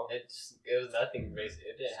 Oh. It was nothing. Basically,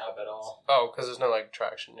 it didn't help at all. Oh, cause there's no like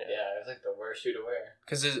traction yet. Yeah, it was like the worst shoe to wear.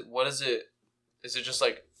 Cause what is it? Is it just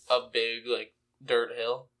like a big like dirt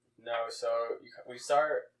hill? No, so we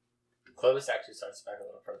start. Clovis actually starts back a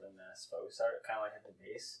little further than this, but we start kind of like at the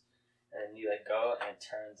base, and then you like go and it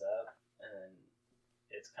turns up, and then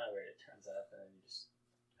it's kind of weird. It turns up, and then you just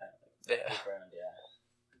kind of like loop around.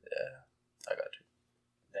 Yeah, I got you.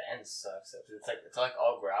 the end sucks. It's like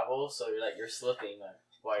all gravel, so you're slipping like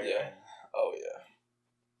while you're running. Oh yeah.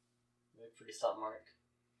 Pretty salt mark.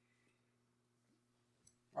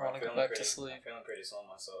 I want to go back to sleep. I'm feeling pretty slow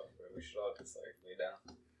myself, but we should all just like lay down.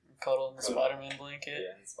 Cuddle in the Spider-Man blanket.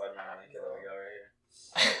 Yeah, and Spider-Man blanket that we got right here.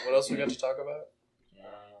 What else we got to talk about?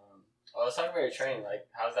 Well, let's talk about your training. Like,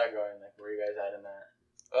 how's that going? Like, where are you guys at in that?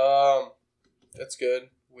 It's good.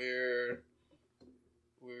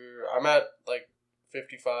 I'm at like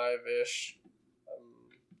 55-ish.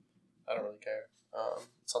 I don't really care.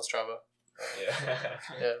 It's on Strava. Yeah.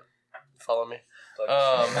 Yeah. Follow me. I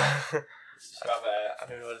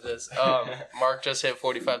don't know what it is. Mark just hit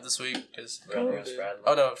 45 this week because Spradling.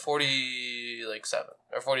 no, 47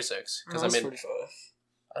 or 46 because I made 45.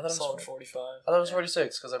 I thought it was Solid 45. I thought it was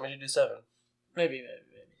 46 because I made you do 7. Maybe.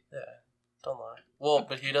 Yeah, don't lie. Well,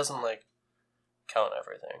 but he doesn't like count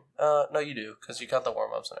everything. No, you do because you count the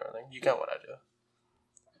warm ups and everything. You count what I do.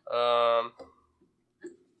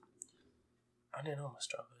 I didn't know my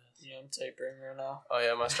Strava is. Yeah, I'm tapering right now. Oh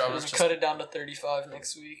yeah, my I'm Strava's gonna just cut it down to 35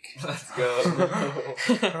 next week. Let's go.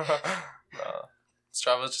 no.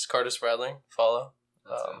 Strava's just Carter Spradling. Follow.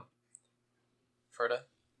 Ferda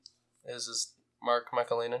is Mark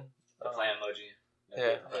Mcaleenan. The plant emoji.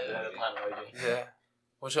 Yeah. The plant emoji. Yeah.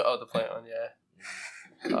 Which the plant one, yeah.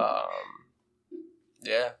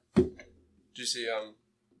 Yeah. Did you see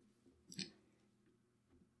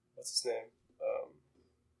what's his name?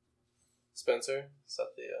 Spencer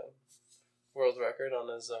set the world record on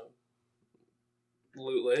his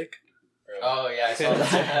Loot Lake. Oh yeah, I saw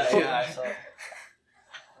that. Yeah, I saw.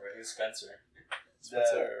 Who's Spencer?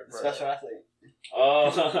 Spencer The special Burnett. athlete.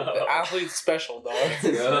 Oh. The athlete's special, dog.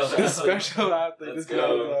 go. The special athlete. Let's is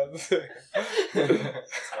go. That's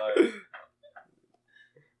fire.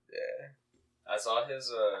 Yeah. I saw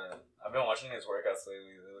his. I've been watching his workouts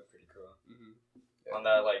lately. They look pretty cool. Mm-hmm. On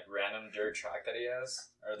that like random dirt track that he has,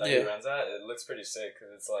 or that he runs at, it looks pretty sick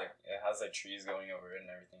because it's like it has like trees going over it and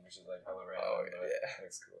everything, which is like hella random. Oh, but yeah. it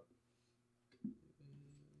looks cool.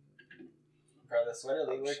 Bro, the sweater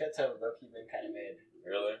league workouts have low-key been kind of made.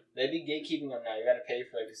 Really? They be gatekeeping them now. You gotta pay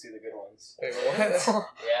for to see the good ones. Wait, what?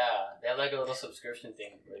 Yeah, they have like a little subscription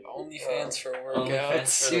thing. OnlyFans for OnlyFans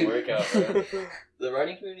workouts. for the workout, bro. The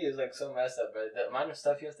running community is like so messed up, but the amount of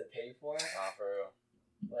stuff you have to pay for, Nah, for real.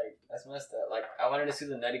 like that's messed up. Like I wanted to see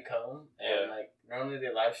the Nutty Comb, and Yeah. like normally they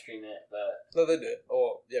live stream it, but No, they did.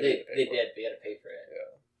 Oh, yeah, they we did. But you had to pay for it.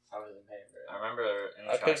 Yeah. I wasn't paying for it. I remember in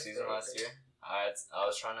the I track paid season for it. last year, I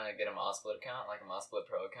was trying to get a Mosplit account, like a Mosplit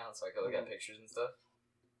Pro account, so I could look at pictures and stuff.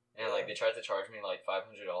 And like they tried to charge me like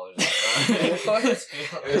 $500. It was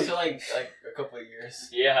for like a couple of years.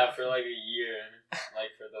 Yeah, for like a year,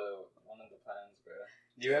 like for the one of the plans, bro.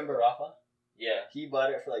 Do you remember Rafa? Yeah. He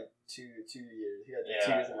bought it for like two years. He had like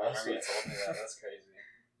 2 Yeah, years of I remember you Mosplit. told me that. That's crazy.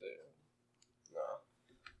 No.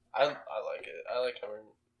 I like it. I like having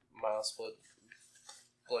Milesplit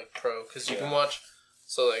like pro because you can watch.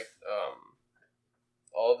 So like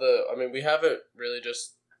all the. I mean, we have it really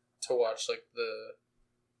just to watch like the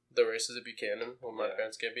races at Buchanan when my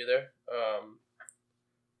parents can't be there.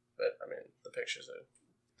 But I mean, the pictures are.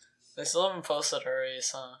 They still haven't posted a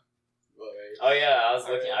race, huh? Oh yeah, I was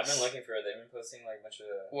Our looking. I've race. been looking for it. They've been posting like a bunch of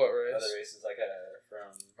What race? other races, like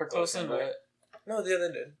from. We're close into it. No, yeah,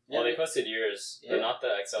 they did. Well, they posted yours, but Yeah. not the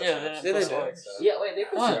XL. Yeah, challenge. they didn't post post ours. Yeah, wait, they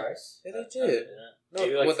put What? ours. Yeah, they No, did. didn't. No,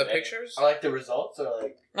 Maybe, like, with the today. pictures. I like the results or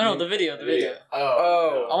like. No, the video, the video.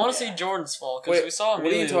 Oh. I want to see Jordan's fall because Wait, we saw what are you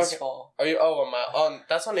Emilio's talking- fall. Are you? Oh, on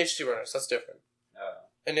that's on HT Runners. That's different. No,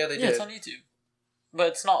 And yeah, they Yeah, did. it's on YouTube, but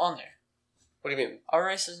it's not on there. What do you mean? Our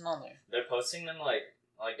race isn't on there. they're posting them like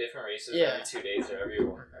different races Yeah. every 2 days or every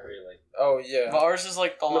like. Oh yeah. But ours is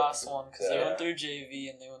like the No. last one because they Yeah. went through JV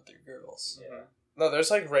and they went through girls. Yeah. No,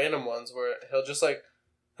 there's like random ones where he'll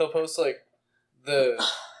post like the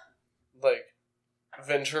like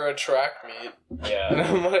Ventura track meet, Yeah. and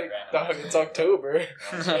I'm like, Random. dog, it's October.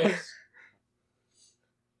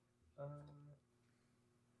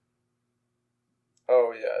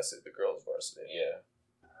 Oh yeah, I see the girls varsity. Yeah.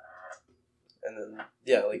 And then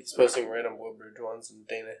yeah, like he's posting random Woodbridge ones and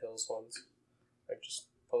Dana Hills ones. Like just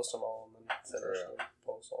post them all and then finish For real. them.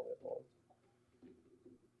 Post all the other ones.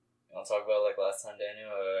 You want to talk about like last time,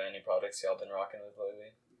 Daniel? Any products y'all been rocking with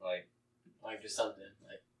lately? Like just something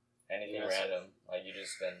like. anything Yeah, random? Like you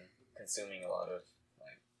just been consuming a lot of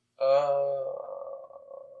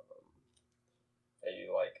that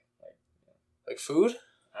you like Like food.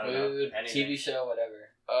 I don't know Food, anything. TV show, whatever.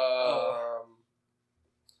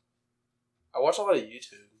 I watch a lot of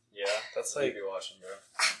YouTube. Yeah, That's what you like be watching, bro.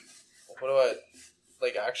 what do I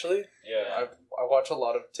like actually? Yeah. I watch a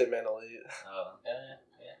lot of Tim and Elite. Yeah.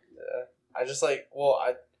 Yeah. I just like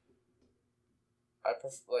I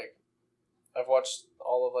prefer like I've watched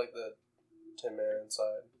all of like the Tin Man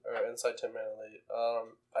Inside Tin Man Elite.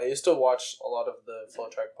 I used to watch a lot of the Flow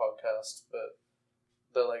Track podcast, but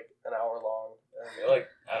they're like an hour long. I feel like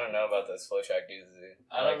I don't know about those flow track dudes. Dude.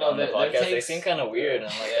 I don't Like, know, on the their podcast. They takes- seem kind of weird.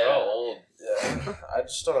 And I'm like, they're all old. Yeah, I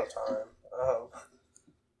just don't have time.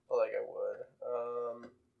 But like I would.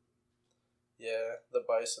 Yeah, the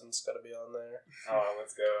Bison's got to be on there. Oh,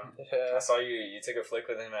 let's go. Yeah, I saw you took a flick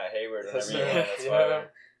with him at Hayward whenever you Yeah. went. That's Yeah. why.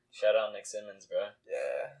 Shout out Nick Simmons, bro.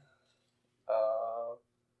 yeah.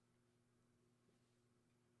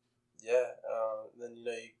 Yeah. Then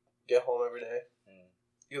you get home every day.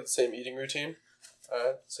 You got the same eating routine.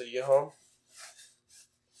 Alright, so you get home,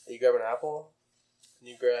 you grab an apple, and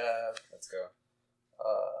you grab Let's go.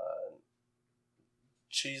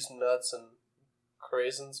 cheese, nuts, and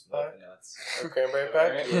craisins Love pack, nuts. or cranberry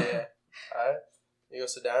pack. Yeah. Alright, you go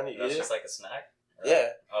sit down, you That's eat it. just like a snack. Right? Yeah,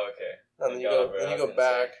 Oh, okay. and then you Thank go, God, bro. then I you was go gonna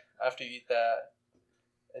back say. after you eat that,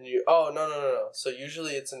 and you. Oh no. So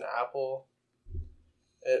usually it's an apple.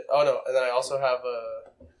 And then I also have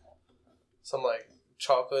some like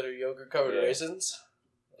chocolate or yogurt covered Yeah. raisins.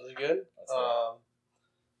 Those are good. That's good.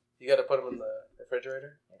 You got to put them in the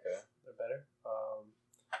refrigerator. Okay. They're better.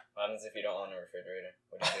 What happens if you don't own a refrigerator?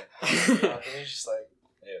 What do you do? Then you just like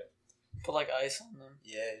Put like ice on them.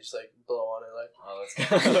 you just like blow on it like. Oh, let's go.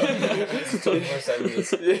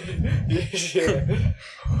 24/7.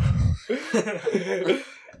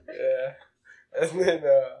 Yeah. And then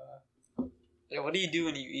Yeah, what do you do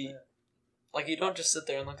when you eat? Like, you don't just sit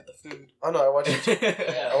there and look at the food. Oh no, I watch YouTube.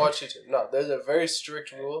 Yeah. I watch YouTube. No, there's a very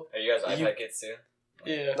strict rule. Are you guys You- iPad kids too?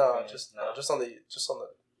 Yeah. No, No. just on the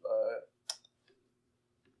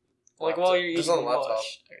Like, laptop. while you're Just eating, on the laptop.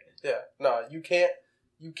 watch. Yeah. No, you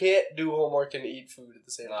can't do homework and eat food at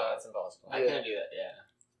the same No, time. that's impossible. I Yeah. can't do that. Yeah.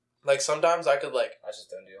 Like sometimes I could like I just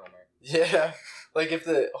don't do homework. yeah, like if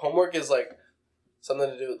the homework is like something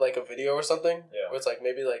to do with like a video or something, Yeah. where it's like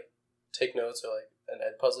maybe like take notes or like an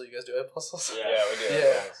ed puzzle. You guys do ed puzzles? Yeah. Yeah, we do.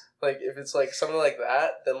 Yeah. Like if it's like something like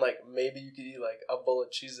that, then like maybe you could eat like a bowl of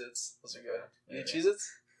Cheez-Its. Those are good. You eat Maybe.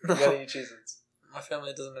 Cheez-Its? You gotta eat Cheez-Its. My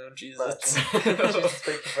family doesn't own Cheez-Its. Cheez-Its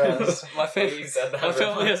make you fast. My, You said that my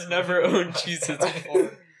family before. has never owned Cheez-Its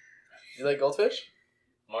before. You like goldfish?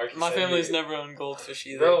 Mark, you My said family's you, never owned goldfish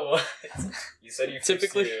either. Bro, what? You said you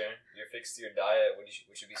Typically- you're fixed to your diet. What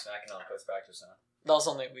should be smacking on post practice now? That was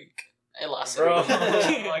only a week. It lasted. Bro, a week.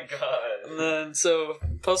 oh my god. And then, so,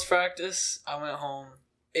 post-practice, I went home,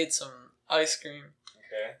 ate some ice cream.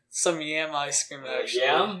 Okay. Some yam ice cream, actually.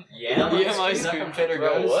 Yam? Yam ice cream. from Trader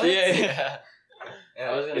Bro, Joe's? what? Yeah.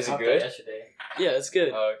 I was gonna Is it talk that good? yesterday. Yeah, it's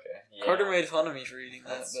good. Oh, okay. Yeah. Carter made fun of me for eating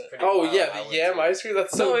that, That's but... pretty Oh wild. yeah, I the would yam too. ice cream.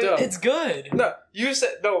 That's so No, dumb. it's good. No, you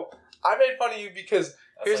said no. I made fun of you because That's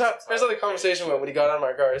here's like how some the top conversation shit. went when he got out of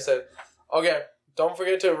my car. I said, "Okay, don't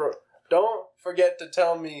forget to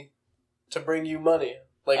tell me to bring you money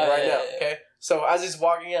right yeah, now, yeah. okay?" So as he's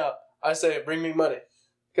walking out, I say, "Bring me money."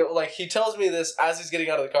 Like he tells me this as he's getting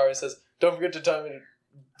out of the car. He says, "Don't forget to tell me to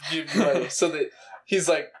give you money." So that he's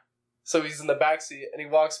like, so he's in the back seat and he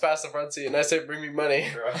walks past the front seat, and I say, "Bring me money,"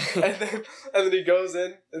 Bro. and then he goes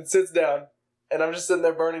in and sits down, and I'm just sitting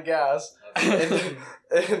there burning gas,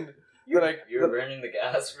 and You're burning the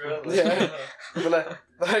gas, bro. Yeah. Then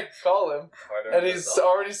I call him, Carter and was he's awesome.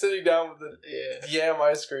 already sitting down with the Yeah. yam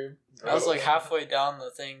ice cream. I was like halfway down the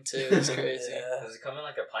thing, too. It's crazy. Does it come in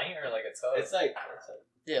like a pint or like a tub? It's like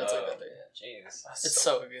Yeah, it's like Oh, that big. Jeez. It's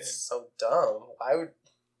so good. It's so dumb. Why would?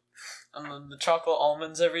 And then the chocolate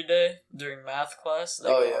almonds every day during math class, they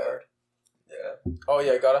Oh, go yeah. hard. Yeah. Oh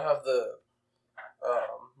yeah, gotta have the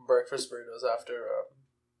breakfast burritos after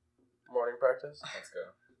morning practice. Let's go.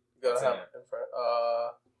 Gotta What's in have it in front.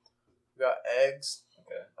 We got eggs,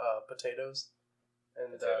 Okay. potatoes,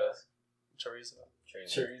 and Potatoes. chorizo.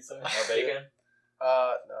 Chorizo. More bacon?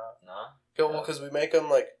 No. Nah. Well, because we make them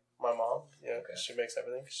like my mom. Yeah, Okay. she makes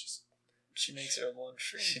everything. She's She makes her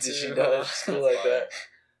lunch. she too. does school like that.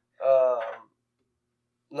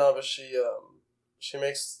 No, but she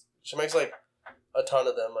makes like a ton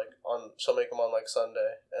of them. She'll make them on like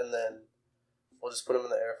Sunday, and then we'll just put them in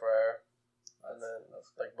the air fryer, and then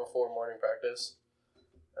like before morning practice,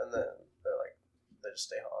 and then they just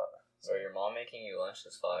stay hot. Bro, your mom making you lunch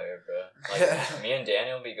is fire, bro. Like, me and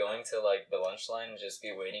Daniel be going to, like, the lunch line and just be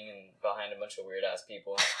waiting behind a bunch of weird-ass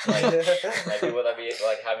people. Like people that be,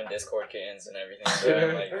 like, having Discord kittens and everything, bro.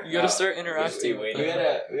 And, like, You gotta start we interacting with waiting we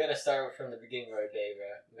them. for- gotta start from the beginning of our day, bro.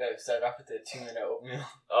 We gotta start off with the 2-minute oatmeal.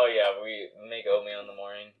 Oh, yeah, we make oatmeal in the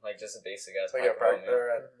morning. Like, just a basic-ass Like at breakfast or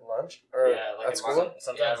at lunch or Yeah, like at in school.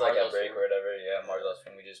 Sometimes, Yeah, like, at Margo's break food. or whatever, yeah, Margo's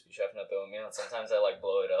friend, we just be chefing up the oatmeal. And sometimes I, like,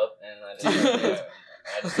 blow it up, and I just,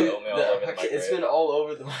 I just get oatmeal all over the microwave. It's been all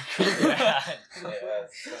over the microwave.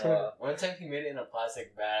 Yeah. One time he made it in a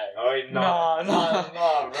plastic bag. Oh, Nah,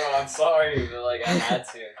 no, bro, I'm sorry, but, like, I had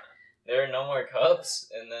to. There are no more cups,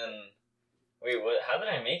 and then... Wait, what? How did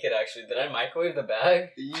I make it, actually? Did I microwave the bag?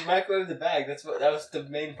 You microwave the bag. That was the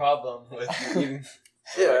main problem with you eating.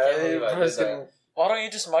 I can't believe I did first that. Why don't you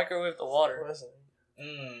just microwave the water?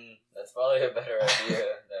 That's probably a better idea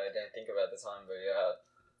that I didn't think of at the time, but yeah.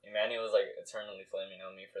 Emmanuel was, like, eternally flaming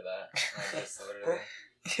on me for that. Like, just literally...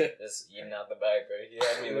 Just eating out the bag, bro. He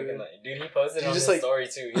had me looking like... Dude, he posted You on his just, like- story,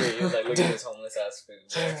 too. He was like, look at this homeless-ass food,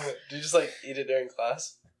 bro. Do you just like eat it during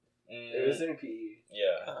class? It was in PE.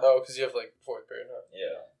 Yeah. Oh, because you have like 4th period, huh?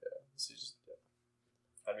 Yeah. So you just.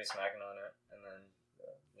 I'd be smacking on it, and then...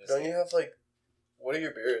 just Don't you have like? What are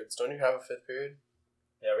your periods? Don't you have a 5th period?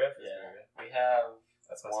 Yeah, we have first Yeah. period. We have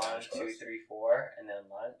That's my 1, Spanish 2, class. 3, 4, and then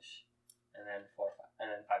lunch, and then 4, 5, and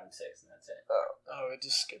then 5 and 6, and that's it. Oh, we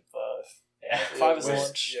just skip 5. Yeah. 5 is we-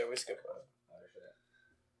 lunch. Yeah, we skip 5. Oh, shit.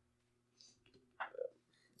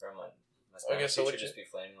 Bro, my Okay, Spanish so what teacher you- just be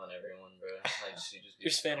flaming on everyone, bro. Like, she just be...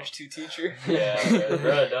 Your Spanish 2 teacher. Yeah,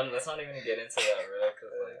 bro, let's not even get into that, bro, because,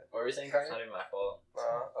 like, What were you saying, it's Carter? not even my fault.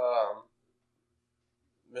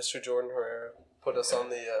 Mr. Jordan Herrera put us on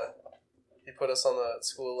the. He put us on the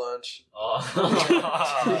school lunch. Oh.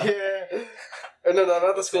 Yeah. Or no,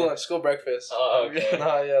 not the school Okay. lunch. School breakfast. Oh, okay.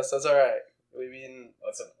 Nah, yes, that's all right. We've eaten.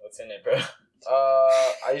 What's in it, bro?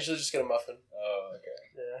 I usually just get a muffin. Oh,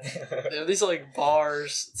 okay. Yeah. They have these like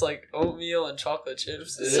bars. It's like oatmeal and chocolate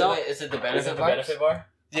chips. Is it the benefit bar? Benefit bar?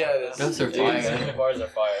 Yeah, it is. Those are Dude, fire. benefit bars are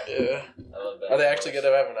fire. Yeah, I love benefit Are they actually good?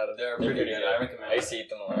 bars. I haven't had it. They're They're pretty good. I recommend. I used to eat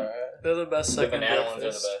them a lot. Alright. they're the best. The Second banana ones are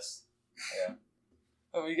breakfast. the best.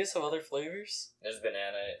 Oh, you get some other flavors? There's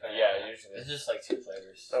banana. Yeah, usually. It's just like 2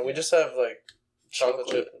 flavors. We just have like chocolate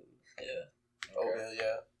chip and Yeah. oatmeal,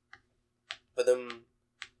 yeah. But then,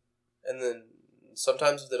 and then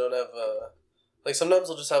sometimes they don't have like sometimes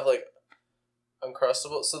they'll just have like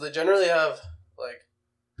Uncrustables. So they generally have like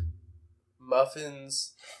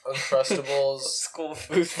muffins, Uncrustables, School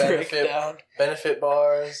food Benefit. breakdown. benefit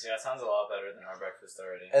bars, Yeah, it sounds a lot better than our breakfast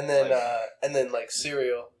already. and then like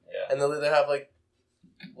cereal. Yeah. And they'll either have like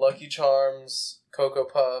Lucky Charms, Cocoa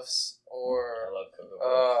Puffs, I or love Cocoa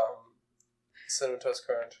Puffs. Cinnamon Toast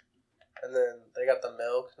Crunch. And then they got the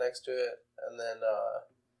milk next to it, and then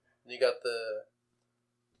you got the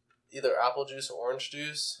either apple juice or orange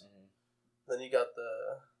juice. Then you got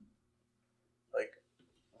the like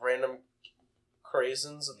random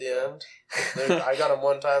craisins at the end. I got them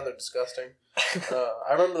one time. They're disgusting.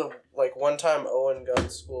 I remember like one time Owen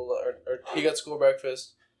got school or he got school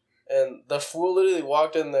breakfast, and the fool literally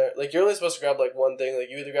walked in there. Like you're only supposed to grab like one thing. Like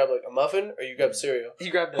you either grab like a muffin or you grab cereal. He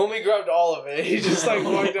grabbed it. Homie grabbed all of it. He just like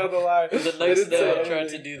walked down the line. The They next didn't day say I tried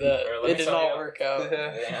anything. to do that. Or let It me did tell not you- work out.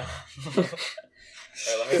 Yeah.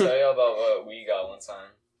 Hey, let me tell you about what we got one time.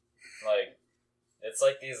 Like, it's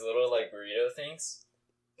like these little like burrito things.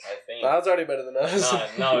 I think. That's already better than us.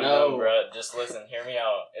 No, bro. Just listen. Hear me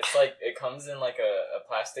out. It's like it comes in like a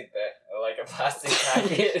plastic bag, like a plastic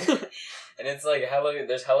packet, and it's like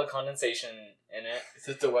there's hella condensation in it, It's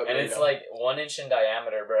just a wet and it's burrito. like 1 inch in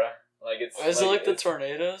diameter, bro. Like it's. Is it like the it's-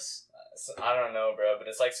 tornadoes? I don't know, bro, but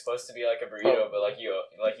it's like supposed to be like a burrito, but like you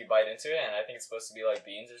bite into it, and I think it's supposed to be like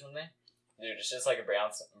beans or something. Dude, it's just like a brown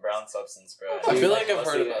substance, bro. I feel Dude, like I've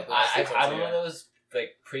heard about this. I've had one of those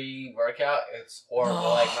like pre-workout. It's horrible.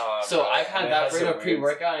 Like No, so, bro. I've had It that has a burrito weird-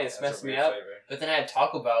 pre-workout and it's has a messed me weird up. flavor. But then I had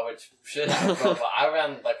Taco Bell, which should have. But I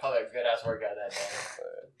ran like probably a good ass workout that day.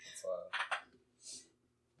 It's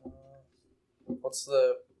wild. What's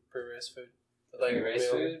the pre-race food? Like race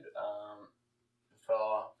meal? food.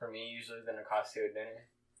 For me, usually the Nicasio dinner.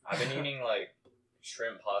 I've been eating like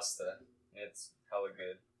shrimp pasta. It's hella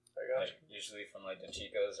good. I got Like usually from like the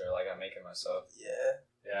Chicos or like I make it myself. you.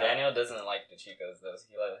 Yeah. Daniel doesn't like the Chicos though.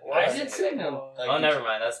 He like. Why? I didn't say no. Oh, never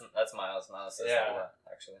mind. That's Miles. Miles says Yeah. that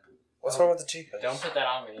actually. What's wrong with the Chicos? Don't put that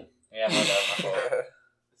on me. Yeah, my bad. My fault.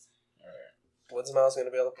 Alright. When's Miles gonna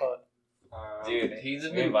be on the pod? Dude,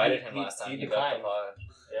 we invited him last time. He He left declined. the pod.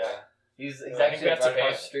 Yeah. He's I think exactly we have to right pay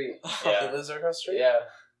across him. the street. He Yeah. lives there across the street? Yeah.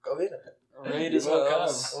 Go meet him. Raid You his will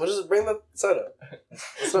house. We'll just bring the setup.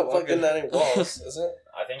 It's not plugged into any walls, is it?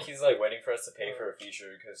 I think he's like waiting for us to pay for a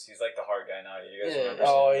feature because he's like the hard guy now. You guys Yeah. remember?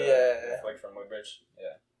 Oh, seeing yeah. the flick from Woodbridge.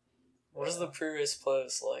 Yeah. What is the pre-race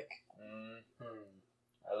playlist like?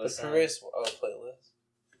 I The listen. pre-race playlist.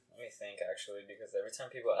 Let me think actually, because every time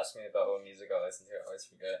people ask me about what music I listen to, I always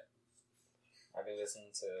forget. I've been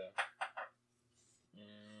listening to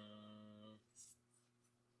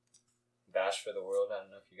Bash for the World. I don't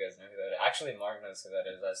know if you guys know who that is. Actually, Mark knows who that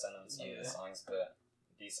is. I sent him some of the Yeah. songs, but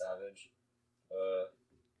D Savage,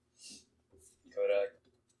 Kodak,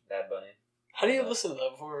 Bad Bunny. How do you listen to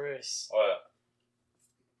that before a race? What?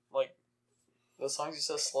 Like, the songs you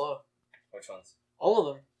said slow. Which ones? All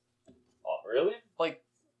of them. Oh, really?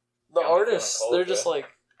 The Yeah, I'm feeling artists, cold, they're just bro. like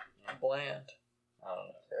bland. I don't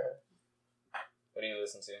know. What do you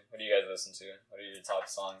listen to? What do you guys listen to? What are your top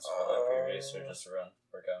songs for like pre-race or just to run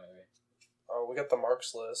workout maybe? Oh, we got the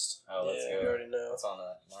Marks list. Oh, let's Yeah. You go. already know. What's on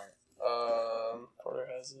that, Mark? Porter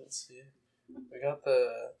has it. Let's see. We got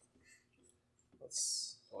the.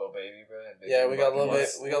 Let's. Little Baby, bro. Yeah, we got Lil Baby.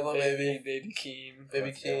 What's- We got Lil Baby. Baby Keem. Baby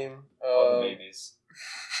Let's go. Keem. All the babies.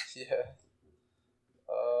 Yeah.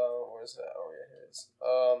 Where's that? Oh yeah, here it is.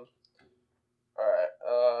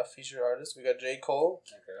 Alright. Featured artist. We got J. Cole.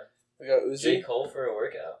 Okay. We got Uzi. J. Cole for a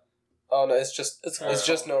workout. Oh no, it's just It's it's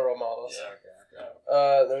just no role models. Yeah,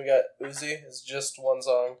 okay. Then we got Uzi. It's just one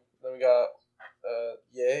song. Then we got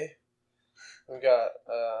Ye. We got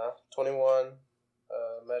 21.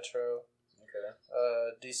 Metro. Okay.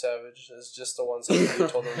 D Savage. It's just the one song that you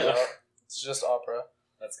told them about. It's just opera.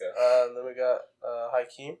 Let's go. And then we got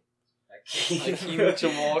Hakeem. Hakeem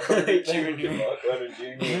Jamal Carter Jr. Jamal Carter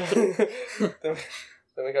Jr.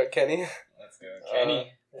 then we got Kenny. Let's go.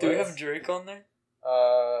 Kenny. Do we have Drake on there?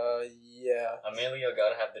 Yeah. Emilio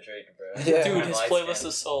gotta have the Drake, bro. Yeah. Dude, his Light playlist skin.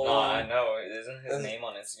 is so No, I long. know. Isn't his Is- name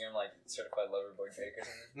on Instagram like Certified Lover Boy Drake or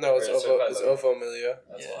something? No, it's Or Certified Ofo. It's Lover- Ofo Emilio.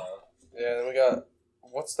 That's Yeah. wild. Yeah. Then we got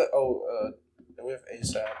what's that? Oh, we have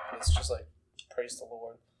ASAP. It's just like praise the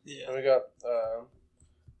Lord. Yeah. And we got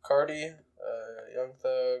Cardi, Young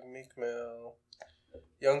Thug, Meek Mill,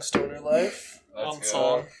 Young Stoner Life. Let's One go.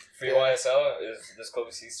 song. Free Yeah. YSL. Does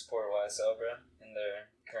Clovis C support YSL, bro, in their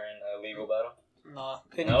current legal battle? Nah,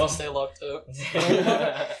 they No? need to stay locked up.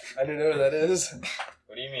 I didn't know who that is.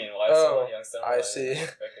 What do you mean? YSL, Oh, Young Stoner I Life, see. record.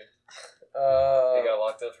 They I got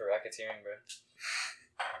locked up for racketeering, bro.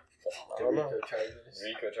 don't know.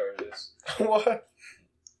 Rico charges. What?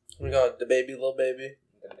 We got the baby, little baby.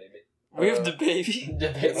 The baby. We have the baby.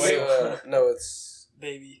 It's, no, it's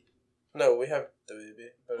Baby. no. We have the baby.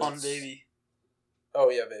 But On it's- baby. Oh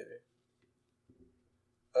yeah, baby.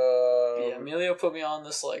 Yeah, Emilio put me on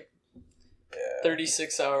this like Yeah.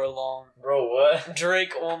 36-hour long Bro, what?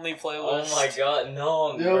 Drake only Oh playlist. my god,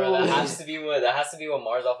 no, bro! That has to be what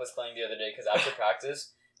Mars off was playing the other day. Because after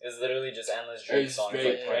practice, it was literally just endless Drake It's songs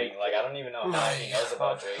Drake, like playing. Like I don't even know how he knows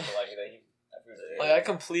about Drake, but like that he. Like I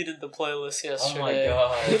completed the playlist Oh yesterday. my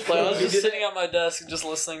god! Like I was You just did sitting at my desk just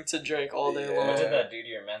listening to Drake all day Yeah. long. What did that do to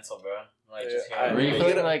your mental, bro? Like just Yeah, hearing Were you I- Drake.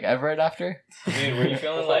 feeling like Everett after? Dude, were you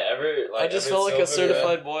feeling like ever? Like I just Ever felt like a Silver?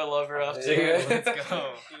 certified boy lover after. Yeah. Let's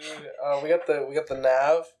go. We got the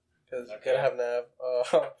nav because we Okay. gotta have nav.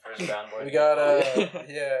 First brown boy. We got Yeah.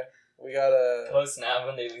 yeah. We got Post nav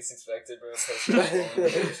when they least expected, bro. Post nav when they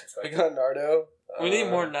least we expected. got Nardo. We need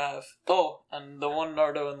more Nav. Oh, and the one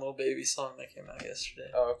Nardo and Lil Baby song that came out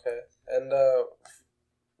yesterday. Oh, okay. And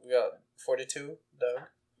we got 42 Doug.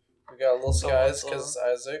 We got Lil Skies because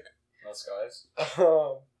Isaac. No skies.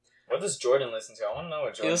 Um, What does Jordan listen to? I want to know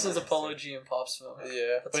what Jordan He listens to listens Polo G and Pop Smoke.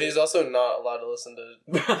 yeah, That's but it. he's also not allowed to listen to.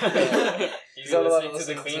 He's not allowed to listening to the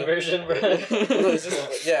listen clean to- version, bro. No, it's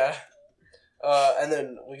just, yeah. And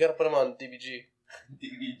then we gotta put him on DBG.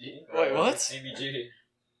 DBG. Wait, what? CBG.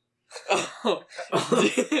 Oh,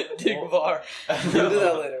 Dig Bar. We'll do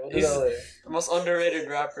that later. We'll do that later. The most underrated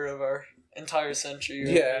rapper of our entire century.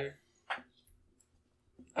 Right Yeah. here.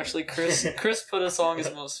 Actually, Chris put a song his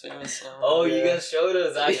most famous song. Oh, Yeah. you guys showed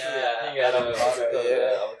us actually. Yeah, I think I know. avocado,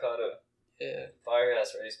 yeah. Avocado. Yeah. Fire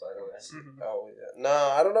ass race, by the way. Mhm. Oh yeah. No,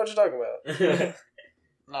 I don't know what you're talking about.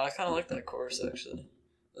 No, I kind of like that chorus actually.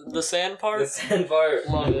 The sand part. The sand part.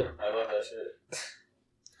 Love it. I love that shit.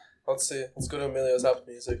 Let's see. Let's go to Emilio's Apple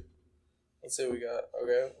Music. Let's see what we got.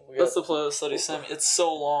 Okay. We got That's the playlist that he sent me. It's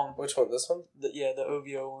so long. which one? This one? Yeah, the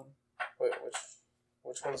OVO one. Wait,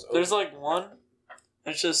 which one's OVO? There's like one.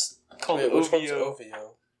 It's just called Wait, which one's OVO.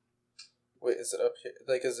 OVO? Wait, is it up here?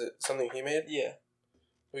 Like, is it something he made? Yeah.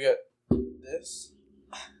 We got this.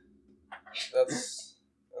 That's,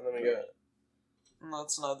 and then we got. No,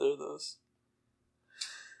 it's neither of those.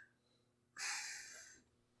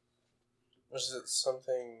 Which is it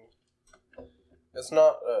something? It's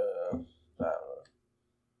not. I don't know.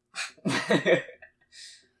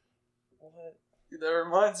 What? That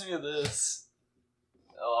reminds me of this.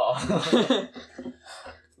 Oh.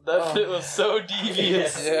 That Oh. fit was so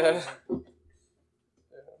devious. Yeah.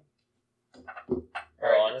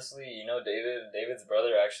 Bro, honestly, you know David's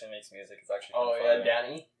brother actually makes music. It's actually Oh kinda yeah, fire.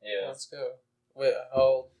 Danny. Yeah. Let's go. Wait, how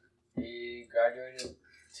old? He graduated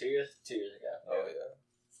 2 years ago. Oh yeah.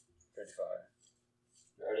 Pretty fire.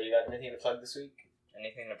 Already got anything to plug this week?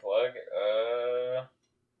 Anything to plug?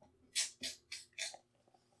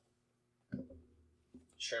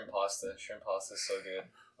 Shrimp pasta. Shrimp pasta is so good.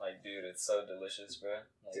 Like, dude, it's so delicious, bro.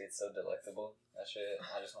 Like, it's so delectable. That shit,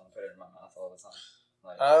 I just want to put it in my mouth all the time.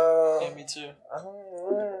 Like, Yeah, me too. I don't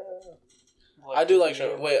know. I do like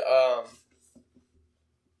shrimp. Wait,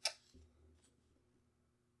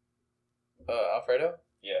 Alfredo?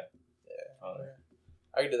 yeah. Yeah. Oh,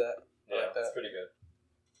 I can do that. yeah, like that. it's pretty good.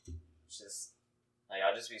 It's just, like,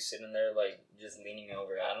 I'll just be sitting there, like, just leaning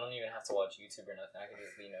over. I don't even have to watch YouTube or nothing. I can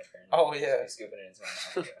just lean over and Oh, just yeah. be scooping it into my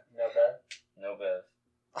mouth, bro. No bad. No bev.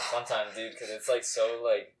 Sometimes, dude, because it's, like, so,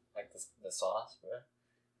 like the sauce, bro.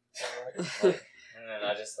 Like, and then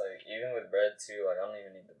I just, like, even with bread, too, like, I don't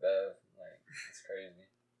even need the bev. Like, it's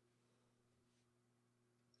crazy.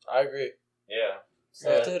 I agree. Yeah. We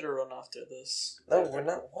have to hit a run after this. No, we're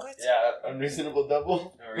not. What? Yeah, unreasonable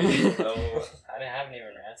double. Unreasonable. I haven't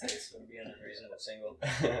even ranted. It would be an unreasonable single.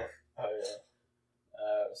 Oh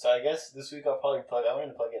yeah. So I guess this week I'll probably plug. I wanted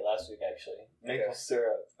to plug it last week actually. Maple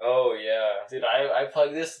syrup, Oh, yeah. dude. I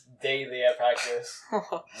plug this daily at practice.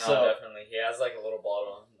 No, So- definitely. He has, like, a little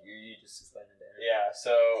bottle. You just explain it there. Yeah.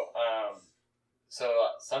 So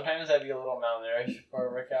sometimes I'd be a little malnourished for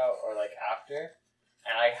a workout or like after,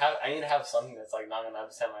 and I need to have something that's like not gonna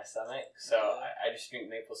upset my stomach. So I just drink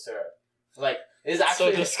maple syrup. Like it's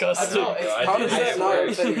actually disgusting. I know, it's, Bro, How dude, does that it not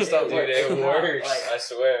works. upset your stomach? Dude, it No, works. like- I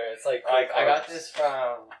swear. It's like I got carbs. this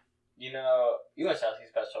from you know Chelsea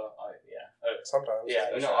Special. Oh yeah. Sometimes.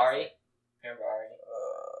 Yeah, you know Ari? Remember Ari?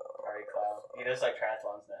 He does like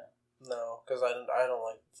triathlons now. No, because I don't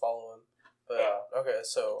like following. But okay,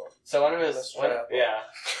 so one of his triathlon.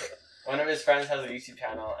 one of his friends has a YouTube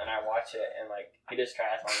channel, and I watch it, and like he does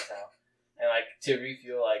triathlons now, and like to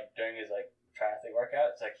refuel like during his like triathlete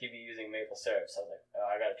workouts, like he'd be using maple syrup. So I was like, oh,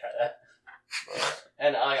 I gotta try that.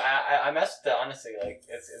 And I messed with it, honestly. Like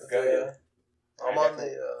it's good. Yeah.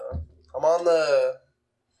 I'm on the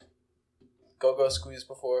go-go squeeze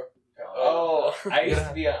before. Oh, I used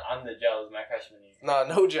to be on the gels my freshman year. Nah,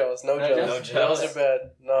 no gels. No Gels gels? are bad.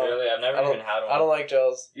 No. Really? I've never even had one. I don't like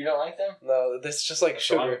gels. You don't like them? No, it's just like What's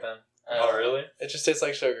wrong sugar. with them? Oh, really? It just tastes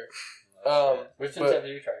like sugar. Which ones have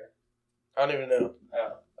you tried? I don't even know.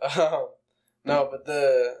 Oh. No, but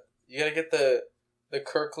you gotta get the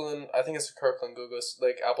Kirkland. I think it's the Kirkland Go-Go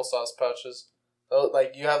like applesauce pouches.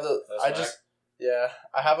 Like you have the.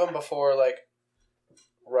 I have them before like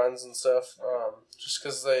runs and stuff. Just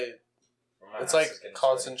because it's like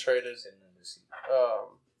concentrated.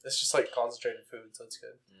 It's just like concentrated food, so it's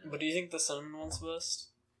good. But do you think the cinnamon one's the best?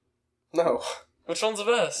 No. Which one's the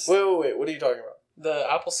best? Wait. What are you talking about? The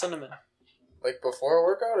apple cinnamon. Like before a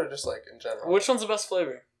workout or just like in general? Which one's the best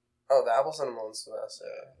flavor? Oh, the apple cinnamon one's the best.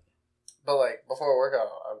 Yeah. But like before a workout,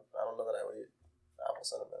 I don't know that I would eat apple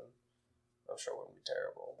cinnamon. I'm sure it wouldn't be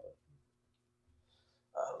terrible, but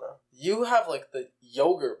I don't know. You have like the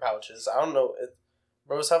yogurt pouches. I don't know.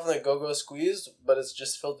 Bro's having the go-go squeezed, but it's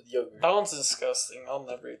just filled with yogurt. That one's disgusting. I'll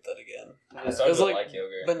never eat that again. I It's like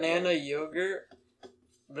yogurt. banana yogurt,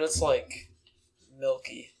 but it's like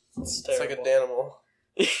milky. It's It's terrible. like a Danimal.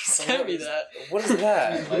 You sent me that. What is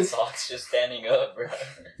that? My sock's just standing up, bro.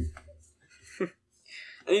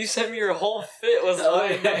 And you sent me your whole fit was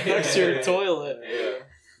lying up next to your toilet. Yeah.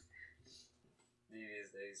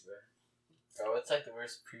 These days, bro. Bro, what's like the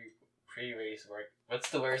worst pre-race work? What's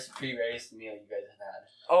the worst pre-race meal you guys have had?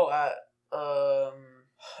 Oh,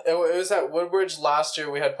 It was at Woodbridge last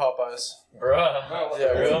year. We had Popeyes. Bruh. Yeah,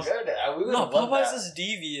 It real? was good. We would no, love Popeyes that. is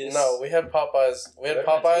devious. No, we had Popeyes. We had They're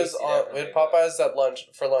kinda Popeyes tasty, on. We had Popeyes at lunch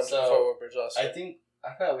So, before Woodbridge last year. I think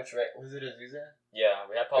I forgot which was it Azusa? Yeah,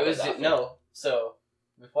 we had It was Popeyes after. no. So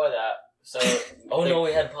before that, so Oh no,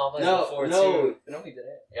 we had Popeyes before too. No, we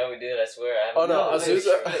didn't. Yeah, we did. I swear. I Oh, no, haven't-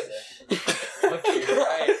 Azusa. Okay, you're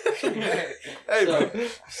right. Hey, So- man.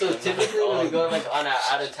 So typically when we go like on an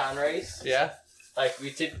out of town race, Yeah. like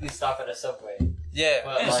we typically stop at a Subway. Yeah.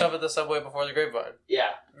 But, You like- stop at the Subway before the Grapevine.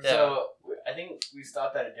 Yeah. Yeah. So I think we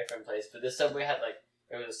stopped at a different place, but this Subway had like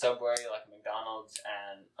it was a Subway, like a McDonald's,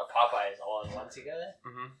 and a Popeyes all in one together.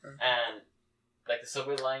 Mm-hmm. And like the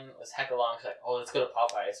Subway line was hecka long. So like, oh, let's go to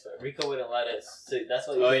Popeyes, but Rico wouldn't let us. So that's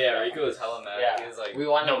what. Oh we yeah, did. Rico was hella mad. Yeah. He was like, We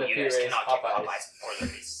wanted no, the you guys pre-race cannot Popeyes. get Popeyes before the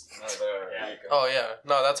race. No, Yeah. Rico. Oh yeah.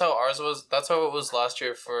 No, that's how ours was. That's how it was last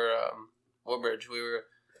year for Woodbridge.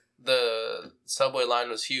 The Subway line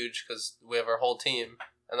was huge because we have our whole team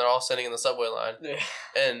and they're all sitting in the Subway line. Yeah.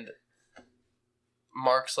 And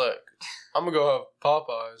Mark's like, I'm gonna go have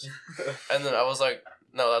Popeyes. And then I was like,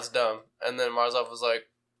 no, that's dumb. And then Marzov was like,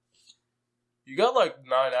 you got like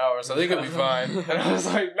 9 hours. I think it'll be fine. And I was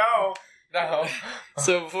like, no.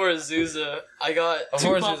 So before Azusa, I got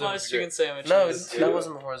two Before Azusa was Popeyes chicken good. sandwiches. No, that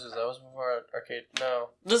wasn't before Azusa. That was before Arcade. No.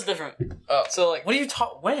 This is different. Oh. So like, What are you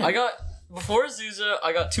talking? When? before Azusa,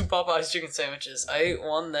 I got two Popeyes chicken sandwiches. I ate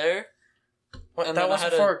one there. What, and that then I was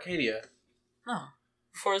had before Arcadia. No,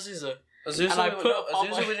 before Azusa. Azusa, And I put a Azusa,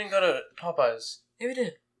 Popeye- we didn't go to Popeyes. Yeah, we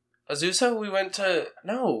did. Azusa, we went to...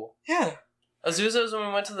 No. Yeah. Azusa is when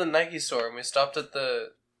we went to the Nike store and we stopped at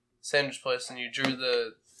the sandwich place and you drew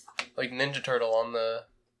the, like, Ninja Turtle on the...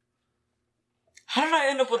 How did I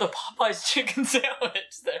end up with a Popeyes chicken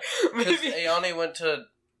sandwich there? Because Maybe. Ayani went to...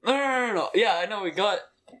 No. Yeah, I know. We got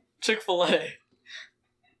Chick-fil-A.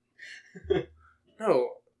 No.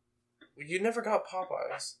 You never got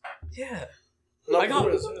Popeyes. Yeah. Not I got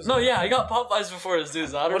before Azusa. no. Yeah, I got Popeyes before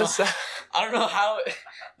Azusa. I don't What know. is that? I don't know how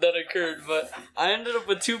that occurred, but I ended up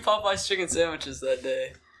with two Popeyes chicken sandwiches that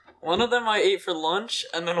day. One of them I ate for lunch,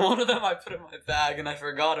 and then one of them I put in my bag, and I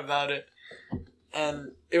forgot about it.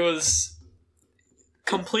 And it was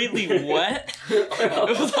completely wet. It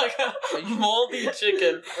was like a moldy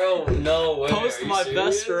chicken. Bro, no way. Post Are you my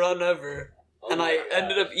serious? best run ever. Oh And my I God.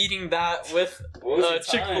 ended up eating that with What was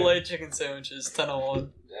the time? Chick-fil-A chicken sandwiches, 10:01.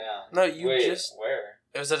 Yeah. No, you Wait, just... where?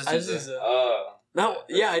 It was at Azusa. Azusa. Oh. No,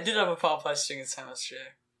 yeah, I did have a Popeyes chicken sandwich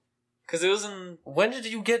there. Because it was in... When did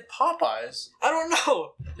you get Popeyes? I don't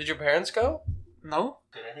know. Did your parents go? No?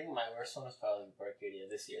 Dude, I think my worst one was probably Arcadia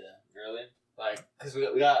this year though. Really? Like, cause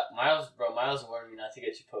we got Miles warned me not to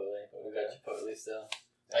get Chipotle, but we got Chipotle still.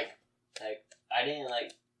 Like I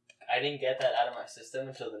didn't get that out of my system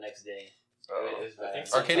until the next day. It was bad.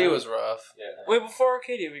 Arcadia was rough. Yeah. Wait, before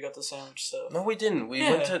Arcadia, we got the sandwich stuff. No, we didn't. We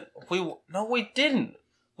Yeah. went to No, we didn't.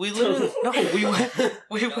 We literally no. We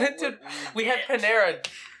went to. We had Panera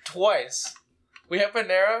twice. We had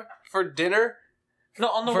Panera for dinner. No,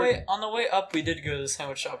 on the way up, we did go to the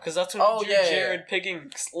sandwich shop because that's when we drew Jared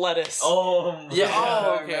picking lettuce. Oh, Yeah. I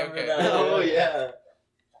Oh, okay. remember Okay. that. Oh yeah.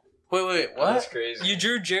 Wait. What? That's crazy. You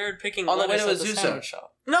drew Jared picking On the way lettuce to at the Azusa. sandwich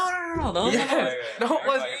shop. No. That was Yeah. on the way. No, it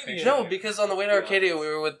was Arcadia. no because on the way to Arcadia we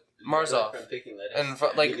were with Marzov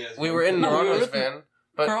and we were in No, we were Naranjo's with- van.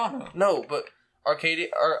 But Toronto. no, but Arcadia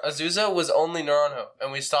or Azusa was only Naranjo,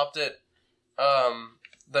 and we stopped at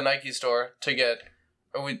the Nike store to get.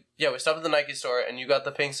 We stopped at the Nike store, and you got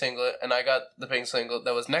the pink singlet, and I got the pink singlet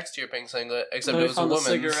that was next to your pink singlet, except Then it we was a found the woman's.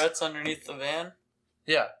 cigarettes underneath the van.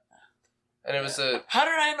 Yeah, and it was a. How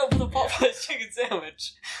did I end up with a Popeyes chicken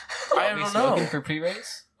sandwich? I Probably don't smoking know. for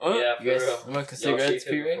pre-race. Yeah, You guys for real. smoking cigarettes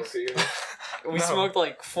pre-race? We No. smoked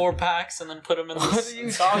like 4 packs and then put them in this. What are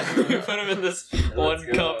you talking We about? put them in this Let's one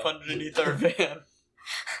go. cup underneath our van.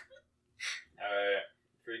 Alright.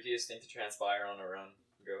 Freakiest thing to transpire on a run.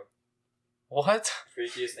 Go. What?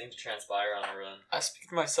 Freakiest thing to transpire on a run. I speak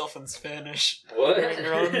to myself in Spanish. What? During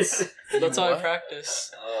runs. That's how I What?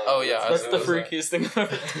 practice. Oh, yeah, That's the was freakiest thing I've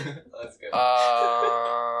ever Let's go.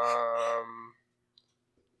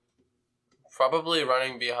 Probably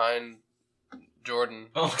running behind Jordan.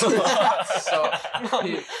 Oh, So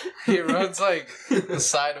he runs like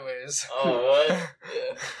sideways. what?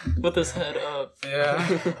 Yeah. With his head up. Yeah.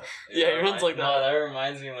 Yeah, he runs like No, that. that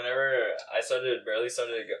reminds me. Whenever I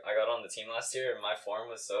got on the team last year, and my form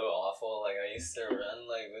was so awful. Like I used to run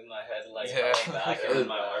like with my head like Yeah. held back, and then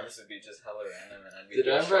my arms would be just hella random, and I'd be. Did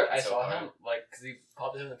I just remember working I so saw hard. him like because he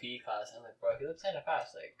popped up in the PE class and I'm like, bro, he looks kind of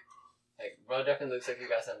fast, like bro definitely looks like he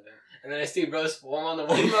got something. And then I see bro's form on the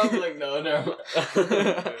warm up, I'm like, no, never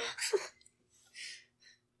mind.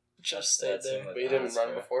 Just stayed That's there. him. But you didn't That's run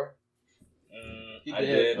fair. before? He I did,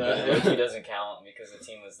 did, but- but rookie doesn't count because the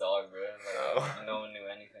team was dog, bro. Like, Oh. no one knew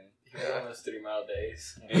anything. He was on those 3-mile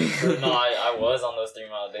days. Dude, no, I was on those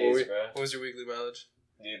 3-mile days, bro. What was your weekly mileage?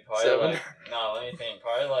 Dude, probably 7? like let me think.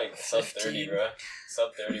 Probably like sub 30, 15. bro.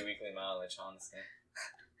 Sub 30 weekly mileage, honestly.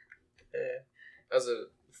 Yeah. As a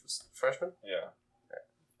freshman? Yeah.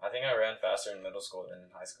 I think I ran faster in middle school than in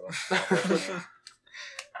high school.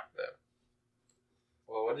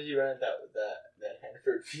 Well, what did you run at that with that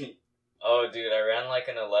Hanford feet? Oh, dude, I ran like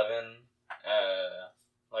an 11,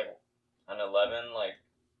 like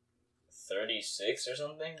 36 or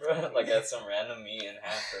something, bro. Like at some random meet in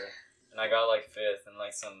Hanford, and I got like 5th in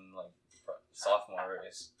like some like sophomore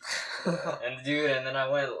race. And then I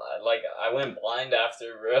went blind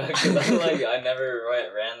after, bro, because I never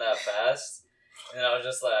ran that fast. And I was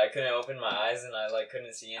just like, I couldn't open my eyes and I like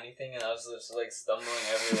couldn't see anything, and I was just like stumbling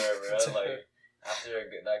everywhere, bro. Like after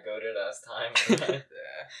that goated ass time.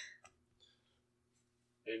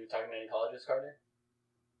 Yeah. Are you talking to any colleges, Carter?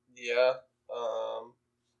 Yeah.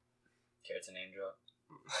 Care to name drop?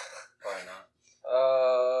 Probably not.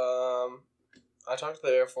 I talked to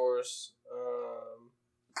the Air Force.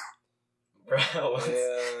 Bro, what?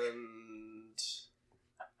 And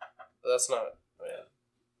that's not. Yeah.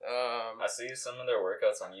 I see some of their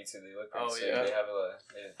workouts on YouTube. They look pretty Oh, sick. yeah.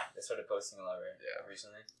 They started posting a lot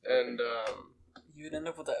recently. And You'd end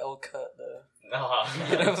up with an L cut, though. No.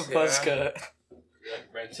 You'd have a buzz cut. Yeah,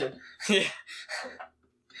 Brenton. Yeah.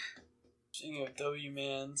 Speaking of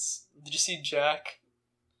W-mans, did you see Jack?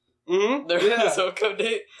 mm-hmm. Their Zoko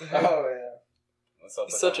date? Oh yeah. What's up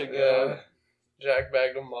He's with such that? a Yeah. Jack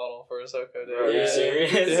bagged a model for a Soko Bro, are day. you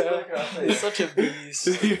serious? Yeah. He's such a beast.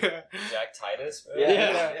 Yeah. Jack Titus, bro?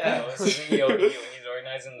 Yeah. He's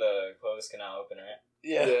organizing the Clovis Canal Open, right?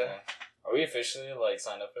 Yeah. Yeah. Are we officially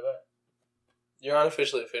signed up for that? You're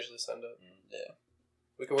unofficially signed up. Yeah.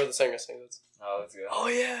 We can wear the singer singlets. Oh, let's go. Oh,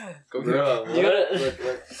 yeah. Go Bro, You gotta- look.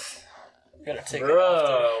 You gotta take it after.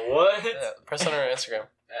 Bro, what? Yeah, press on our Instagram.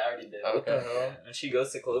 I already did. Oh, What the hell? And she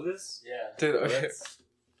goes to Clovis? Yeah. Dude, okay. That's-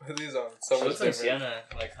 Put these on. So She much looks like different. Sienna,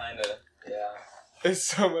 kinda. Yeah. It's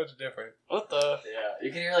so much different. What the? Yeah.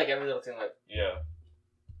 You can hear like every little thing like. Yeah.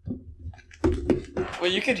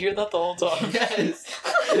 Wait, you could hear that the whole time? Yes.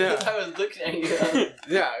 Yeah. I was looking at you.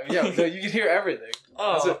 Yeah, no, you can hear everything.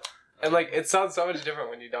 That's Oh. it. And it sounds so much different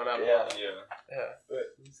when you don't have a Yeah. model. Yeah. Yeah.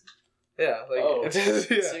 Yeah, Oh. it's just,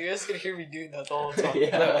 yeah. So you guys could hear me doing that the whole time?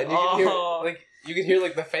 Yeah. No, and you can hear Oh. you can hear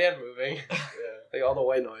the fan moving, Yeah. all the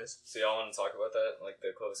white noise. So y'all want to talk about that? Like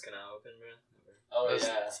the Clovis Canal Open, bro? Oh It's,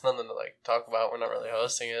 yeah. it's nothing to talk about. We're not really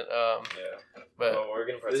hosting it. Yeah. But Well, we're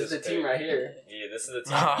gonna This participate. is the team right here. Yeah, this is the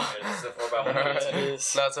team right here. This is the 4x1 That team.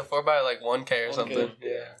 is. no, it's a 4x1K or something. Okay.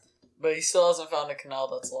 Yeah. But he still hasn't found a canal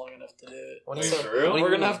that's long enough to do it. What do you So mean? For real? we're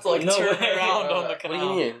gonna have to like No turn way. around on the What do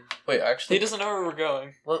canal. you mean? Wait, actually, He doesn't know where we're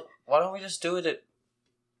going. well, why don't we just do it at?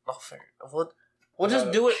 Oh, fair. We'll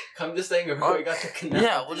just do it. Come this thing before we got to canal.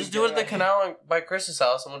 Yeah, we'll just do it at the canal by Chris's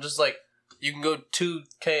house, and we'll just like you can go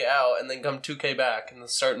 2K out and then come 2K back, and the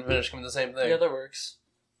start and finish can be the same thing. Yeah, that works.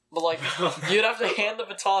 But like, you'd have to hand the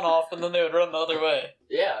baton off, and then they would run the other way.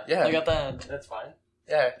 Yeah. Yeah, Like at the end. That's fine.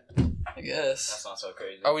 yeah. I guess. That's not so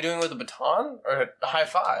crazy. Are we doing it with a baton or a high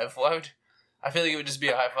five? Why would? I feel like it would just be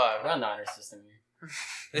a high We're five. on the honor system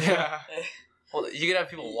here. Yeah. Well, you could have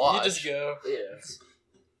people watch. You just go. Yeah.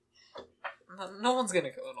 No one's gonna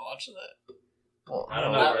go and watch that. Well, I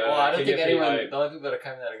don't know. Well, bro. I don't Could think get me anyone. hyped. The only people that are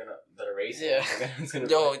coming that are racing. Yeah. It's gonna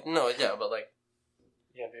No, yeah, but like,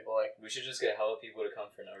 you have people like. We should just get hella people to come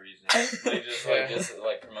for no reason. Just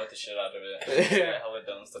promote the shit out of it. Just Yeah. get hella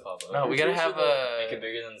domes to pop up. No, we gotta have Make it a.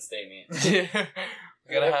 bigger than the state meet.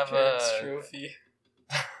 We gotta have Parents' a. trophy.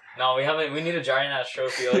 No, we haven't. We need a giant ass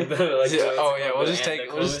trophy like the like. Yeah, the- oh, yeah, we'll the- just take-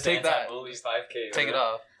 the we'll just take that. Bully 5K. Take it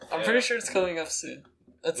off. I'm Yeah. pretty sure it's coming up soon.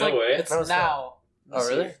 It's No like way. it's No, it's now. Oh, this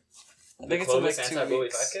really? year. I think it's in like 2 anti-bully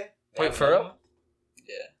weeks. 5K? Wait, for real?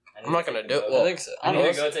 Yeah. I'm not gonna do it. I Well, think so. I I don't need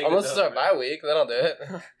know. to go take unless the it's our dub, bye week, then I'll do it.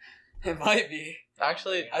 It might be.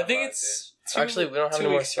 Actually, I think it's Actually, we don't have 2 any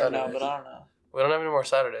more weeks from now, Saturdays. but I don't know. we don't have any more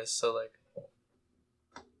Saturdays, so like.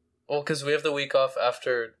 Well, because we have the week off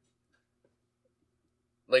after.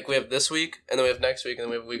 Like we have this week, and then we have next week, and then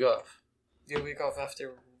we have a week off. You have a week off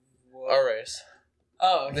after what? Our race.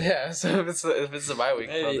 Oh, okay. Yeah, so if it's the bye week,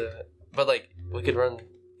 I'll Maybe. do it. But like we could run.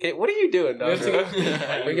 Okay, what are you doing, We have to dog?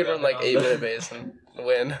 go- We could run like 8-minute base and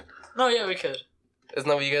win. No, yeah, we could. Isn't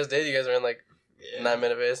that what you guys did? You guys ran like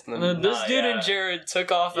 9-minute base and And then. then this Nah, dude yeah. and Jared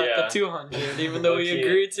took off at Yeah. the 200, even though we Low-key.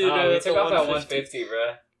 agreed to do No, it we at took the off at 150. 150,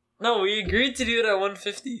 bro. No, we agreed to do it at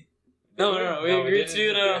 150. No, we agreed to do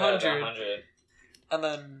it at 100. 100. And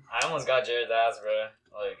then I almost got Jared's ass, bro.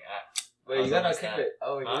 Like, Wait, you got a almost kick that. by.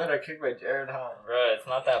 Oh, you Huh? got a kick by Jared, huh? bro, it's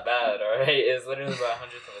not that bad, alright? It's literally about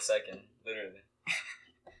 100th of a second. Literally.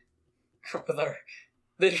 with our,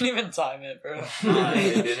 they didn't even time it, bro. Nah,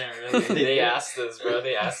 they didn't really. They asked us, bro.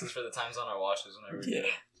 They asked us for the times on our watches whenever we did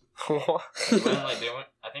it. What? When, like,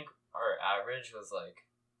 I think our average was like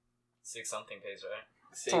 6-something pace, right?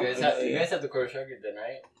 So you guys have the course record then,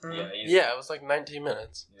 right? Yeah, easy. Yeah, it was like 19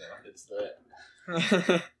 minutes. Yeah. It's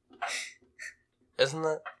lit. Isn't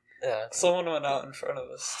that? Yeah. Someone went out in front of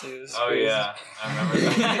us too. It was Oh crazy. yeah, I remember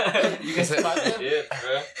that. You guys caught them? Yeah,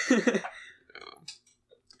 bro.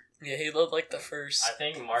 Yeah, he led like the first. I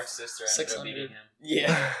think Mark's sister ended up 600. beating him.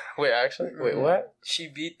 Yeah, Wait, actually? Wait, what? she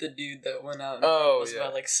beat the dude that went out. Oh, was yeah.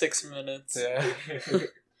 by like 6 minutes. Yeah.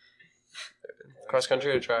 Cross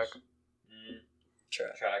country or track?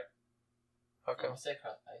 Track. Track. How come? Say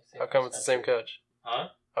cross- I say How come it's the same coach? Huh?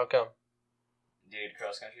 How come? Dude,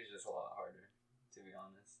 cross country is just a lot harder, to be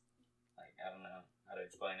honest. Like, I don't know how to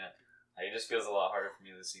explain it. Like, it just feels a lot harder for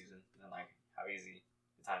me this season than, like, how easy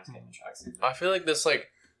the times came in track season. I feel like this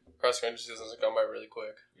like cross country season has gone by really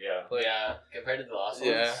quick. Yeah. Like, Yeah, compared to the last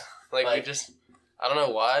ones. yeah. Like we Like- just, I don't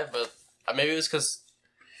know why, but maybe it was because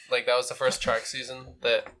like that was the first track season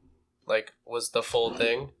that like was the full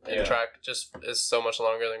thing, and Yeah. track just is so much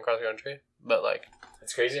longer than cross country. But like,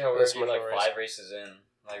 It's crazy how we're That's already, like, much more 5 races in.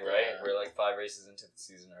 Like, right? Yeah. We're, like, 5 races into the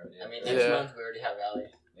season already. I mean, next Yeah. month we already have Valley.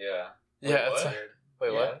 yeah. yeah, What? it's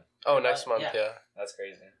wait, Yeah. what? Oh, next month, Yeah. yeah, That's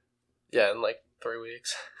crazy. yeah, in like 3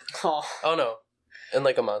 weeks. Oh, Oh no, in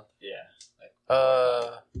like a month. Yeah. Like,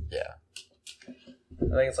 Yeah,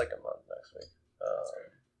 I think it's like a month next week.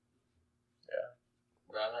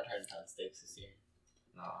 Bro, I'm not trying to count stakes this year.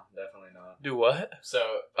 no, definitely not. Do what?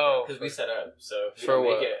 So, Oh, because we set up, so if we for don't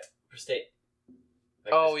make what? it for stake.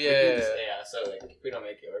 Like Oh, this- yeah, we do yeah, this- yeah. yeah. So like, if we don't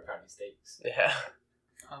make it, we're counting stakes. Yeah.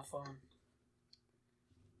 how fun.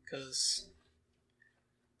 Cause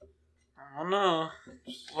I don't know.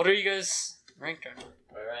 What are you guys ranked on?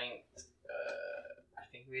 We're ranked. I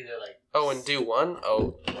think we either like Oh, and do one?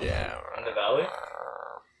 Oh, yeah. In the Valley?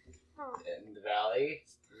 in the Valley.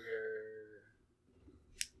 We're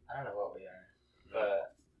I don't know what we are,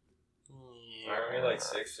 but Aren't we, like,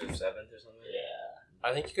 6th or 7th or something? yeah.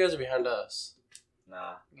 I think you guys are behind us.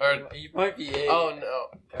 Nah. Or- You might be 8. Oh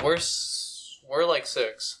no, we're like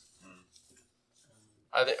 6. Hmm.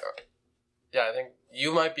 I think. Yeah, I think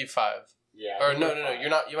you might be 5. Yeah. Or we're no, fine. you're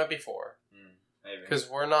not. You might be 4 Maybe. because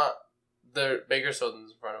we're not. The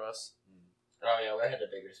Bakersfield's in front of us. Oh yeah, we're ahead of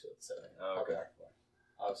Bakersfield, so Oh, probably okay. our 4.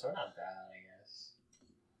 Oh, so we're not bad, I guess.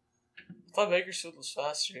 I thought Bakersfield was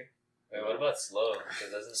faster. Wait, what about Slow?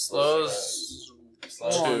 Because doesn't Slow's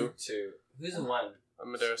Slow 2. Who's in 1?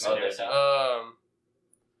 Madeira Oh, South. there's that.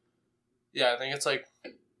 Yeah, I think it's like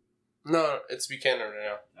No, it's Buchanan right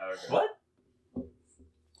now. Oh, okay. What?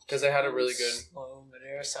 Because they had a really good. Slow,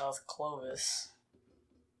 Madera, South, Clovis.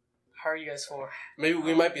 How are you guys for? Maybe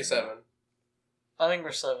we might be 7. I think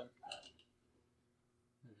we're 7.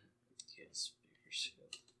 Yes,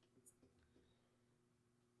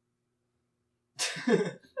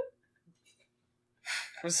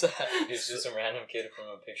 Who's that? It's just some random kid from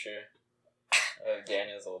a picture of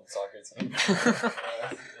Daniel's old soccer team.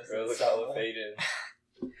 Bro, look how faded.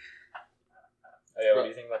 Oh yeah, what do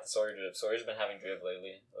you think about the Sawyer drip? Sawyer's been having drip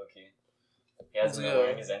lately, low-key. He hasn't been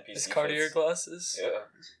wearing his NPC His Cartier fits. glasses?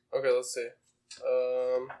 Yeah. Okay, let's see.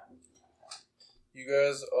 You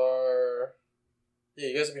guys are. Yeah,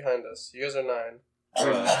 you guys are behind us. You guys are 9. No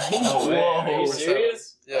way. Whoa, Are you we're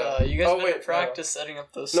serious? Yeah. You guys Oh, been wait, at practice setting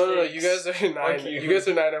up those No, stakes. you guys are 9. Fuck you. You guys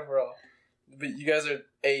are 9 overall. But you guys are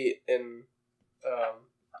 8 in.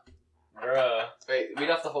 Bruh. Wait, read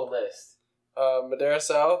off the whole list. Madera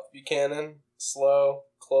South, Buchanan, Slow,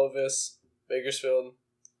 Clovis, Bakersfield,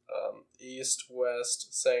 East,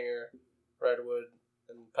 West, Sanger, Redwood,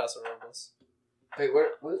 and Paso Robles. Wait,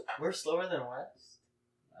 we're slower than West?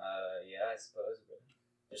 Yeah, I suppose, bro.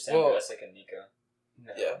 There's Sam Well- Jessica and Nico.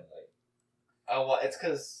 No. Yeah. Like, Oh, well, it's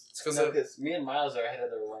because It's 'cause me and Miles are ahead of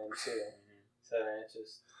the lane too. So then it's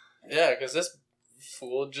just Yeah, because this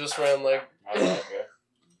fool just ran like. my bad,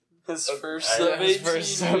 bro. His first I- sub his 18.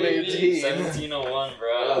 first sub baby. 18. 1701, bro.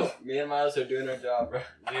 oh, me and Miles are doing our job, bro.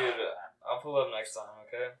 Dude, I'll pull up next time,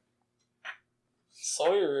 okay?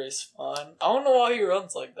 Sawyer is fine. I don't know why he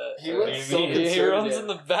runs like that. He What do looks you so mean? He runs conservative. in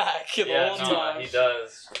the back the whole time. he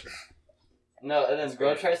does. No, and then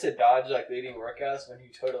bro tries to dodge like leading workouts when he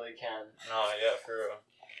totally can. No, yeah, for real.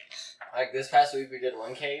 Like this past week we did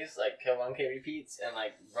 1Ks, like kill 1K repeats, and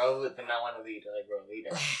like bro did not want to lead. Like bro,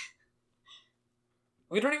 leader.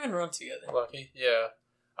 We don't even run together. Lucky. Yeah.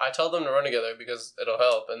 I tell them to run together because it'll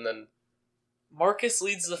help, and then Marcus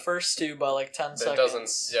leads the first 2 by like 10 it seconds.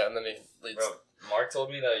 doesn't. Yeah, and then he leads. Bro, Mark told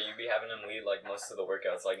me that you'd be having him lead like most of the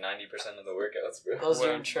workouts, like 90% of the workouts, bro. Those When-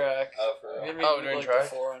 during track. Oh, for real. Maybe during like track?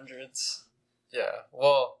 the 400s. Yeah.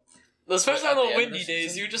 Well. Especially At on the the end of windy the days,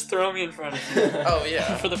 season? you would just throw me in front of you. Oh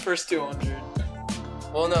yeah. For the first 200.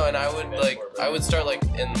 Well, no, and I would start like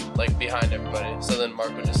behind everybody, so then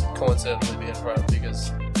Mark would just coincidentally be in front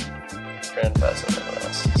because ran faster than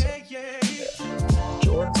us. So.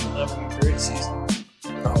 Jordan's been having a great season.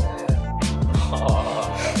 Oh yeah.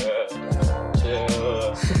 Oh, yeah.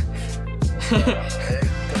 Chill.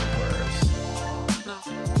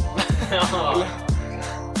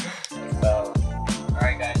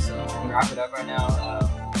 Alright guys, so we're gonna wrap it up right now.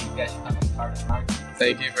 Thank you guys for coming to Carter's Mark.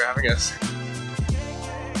 Thank you for having us.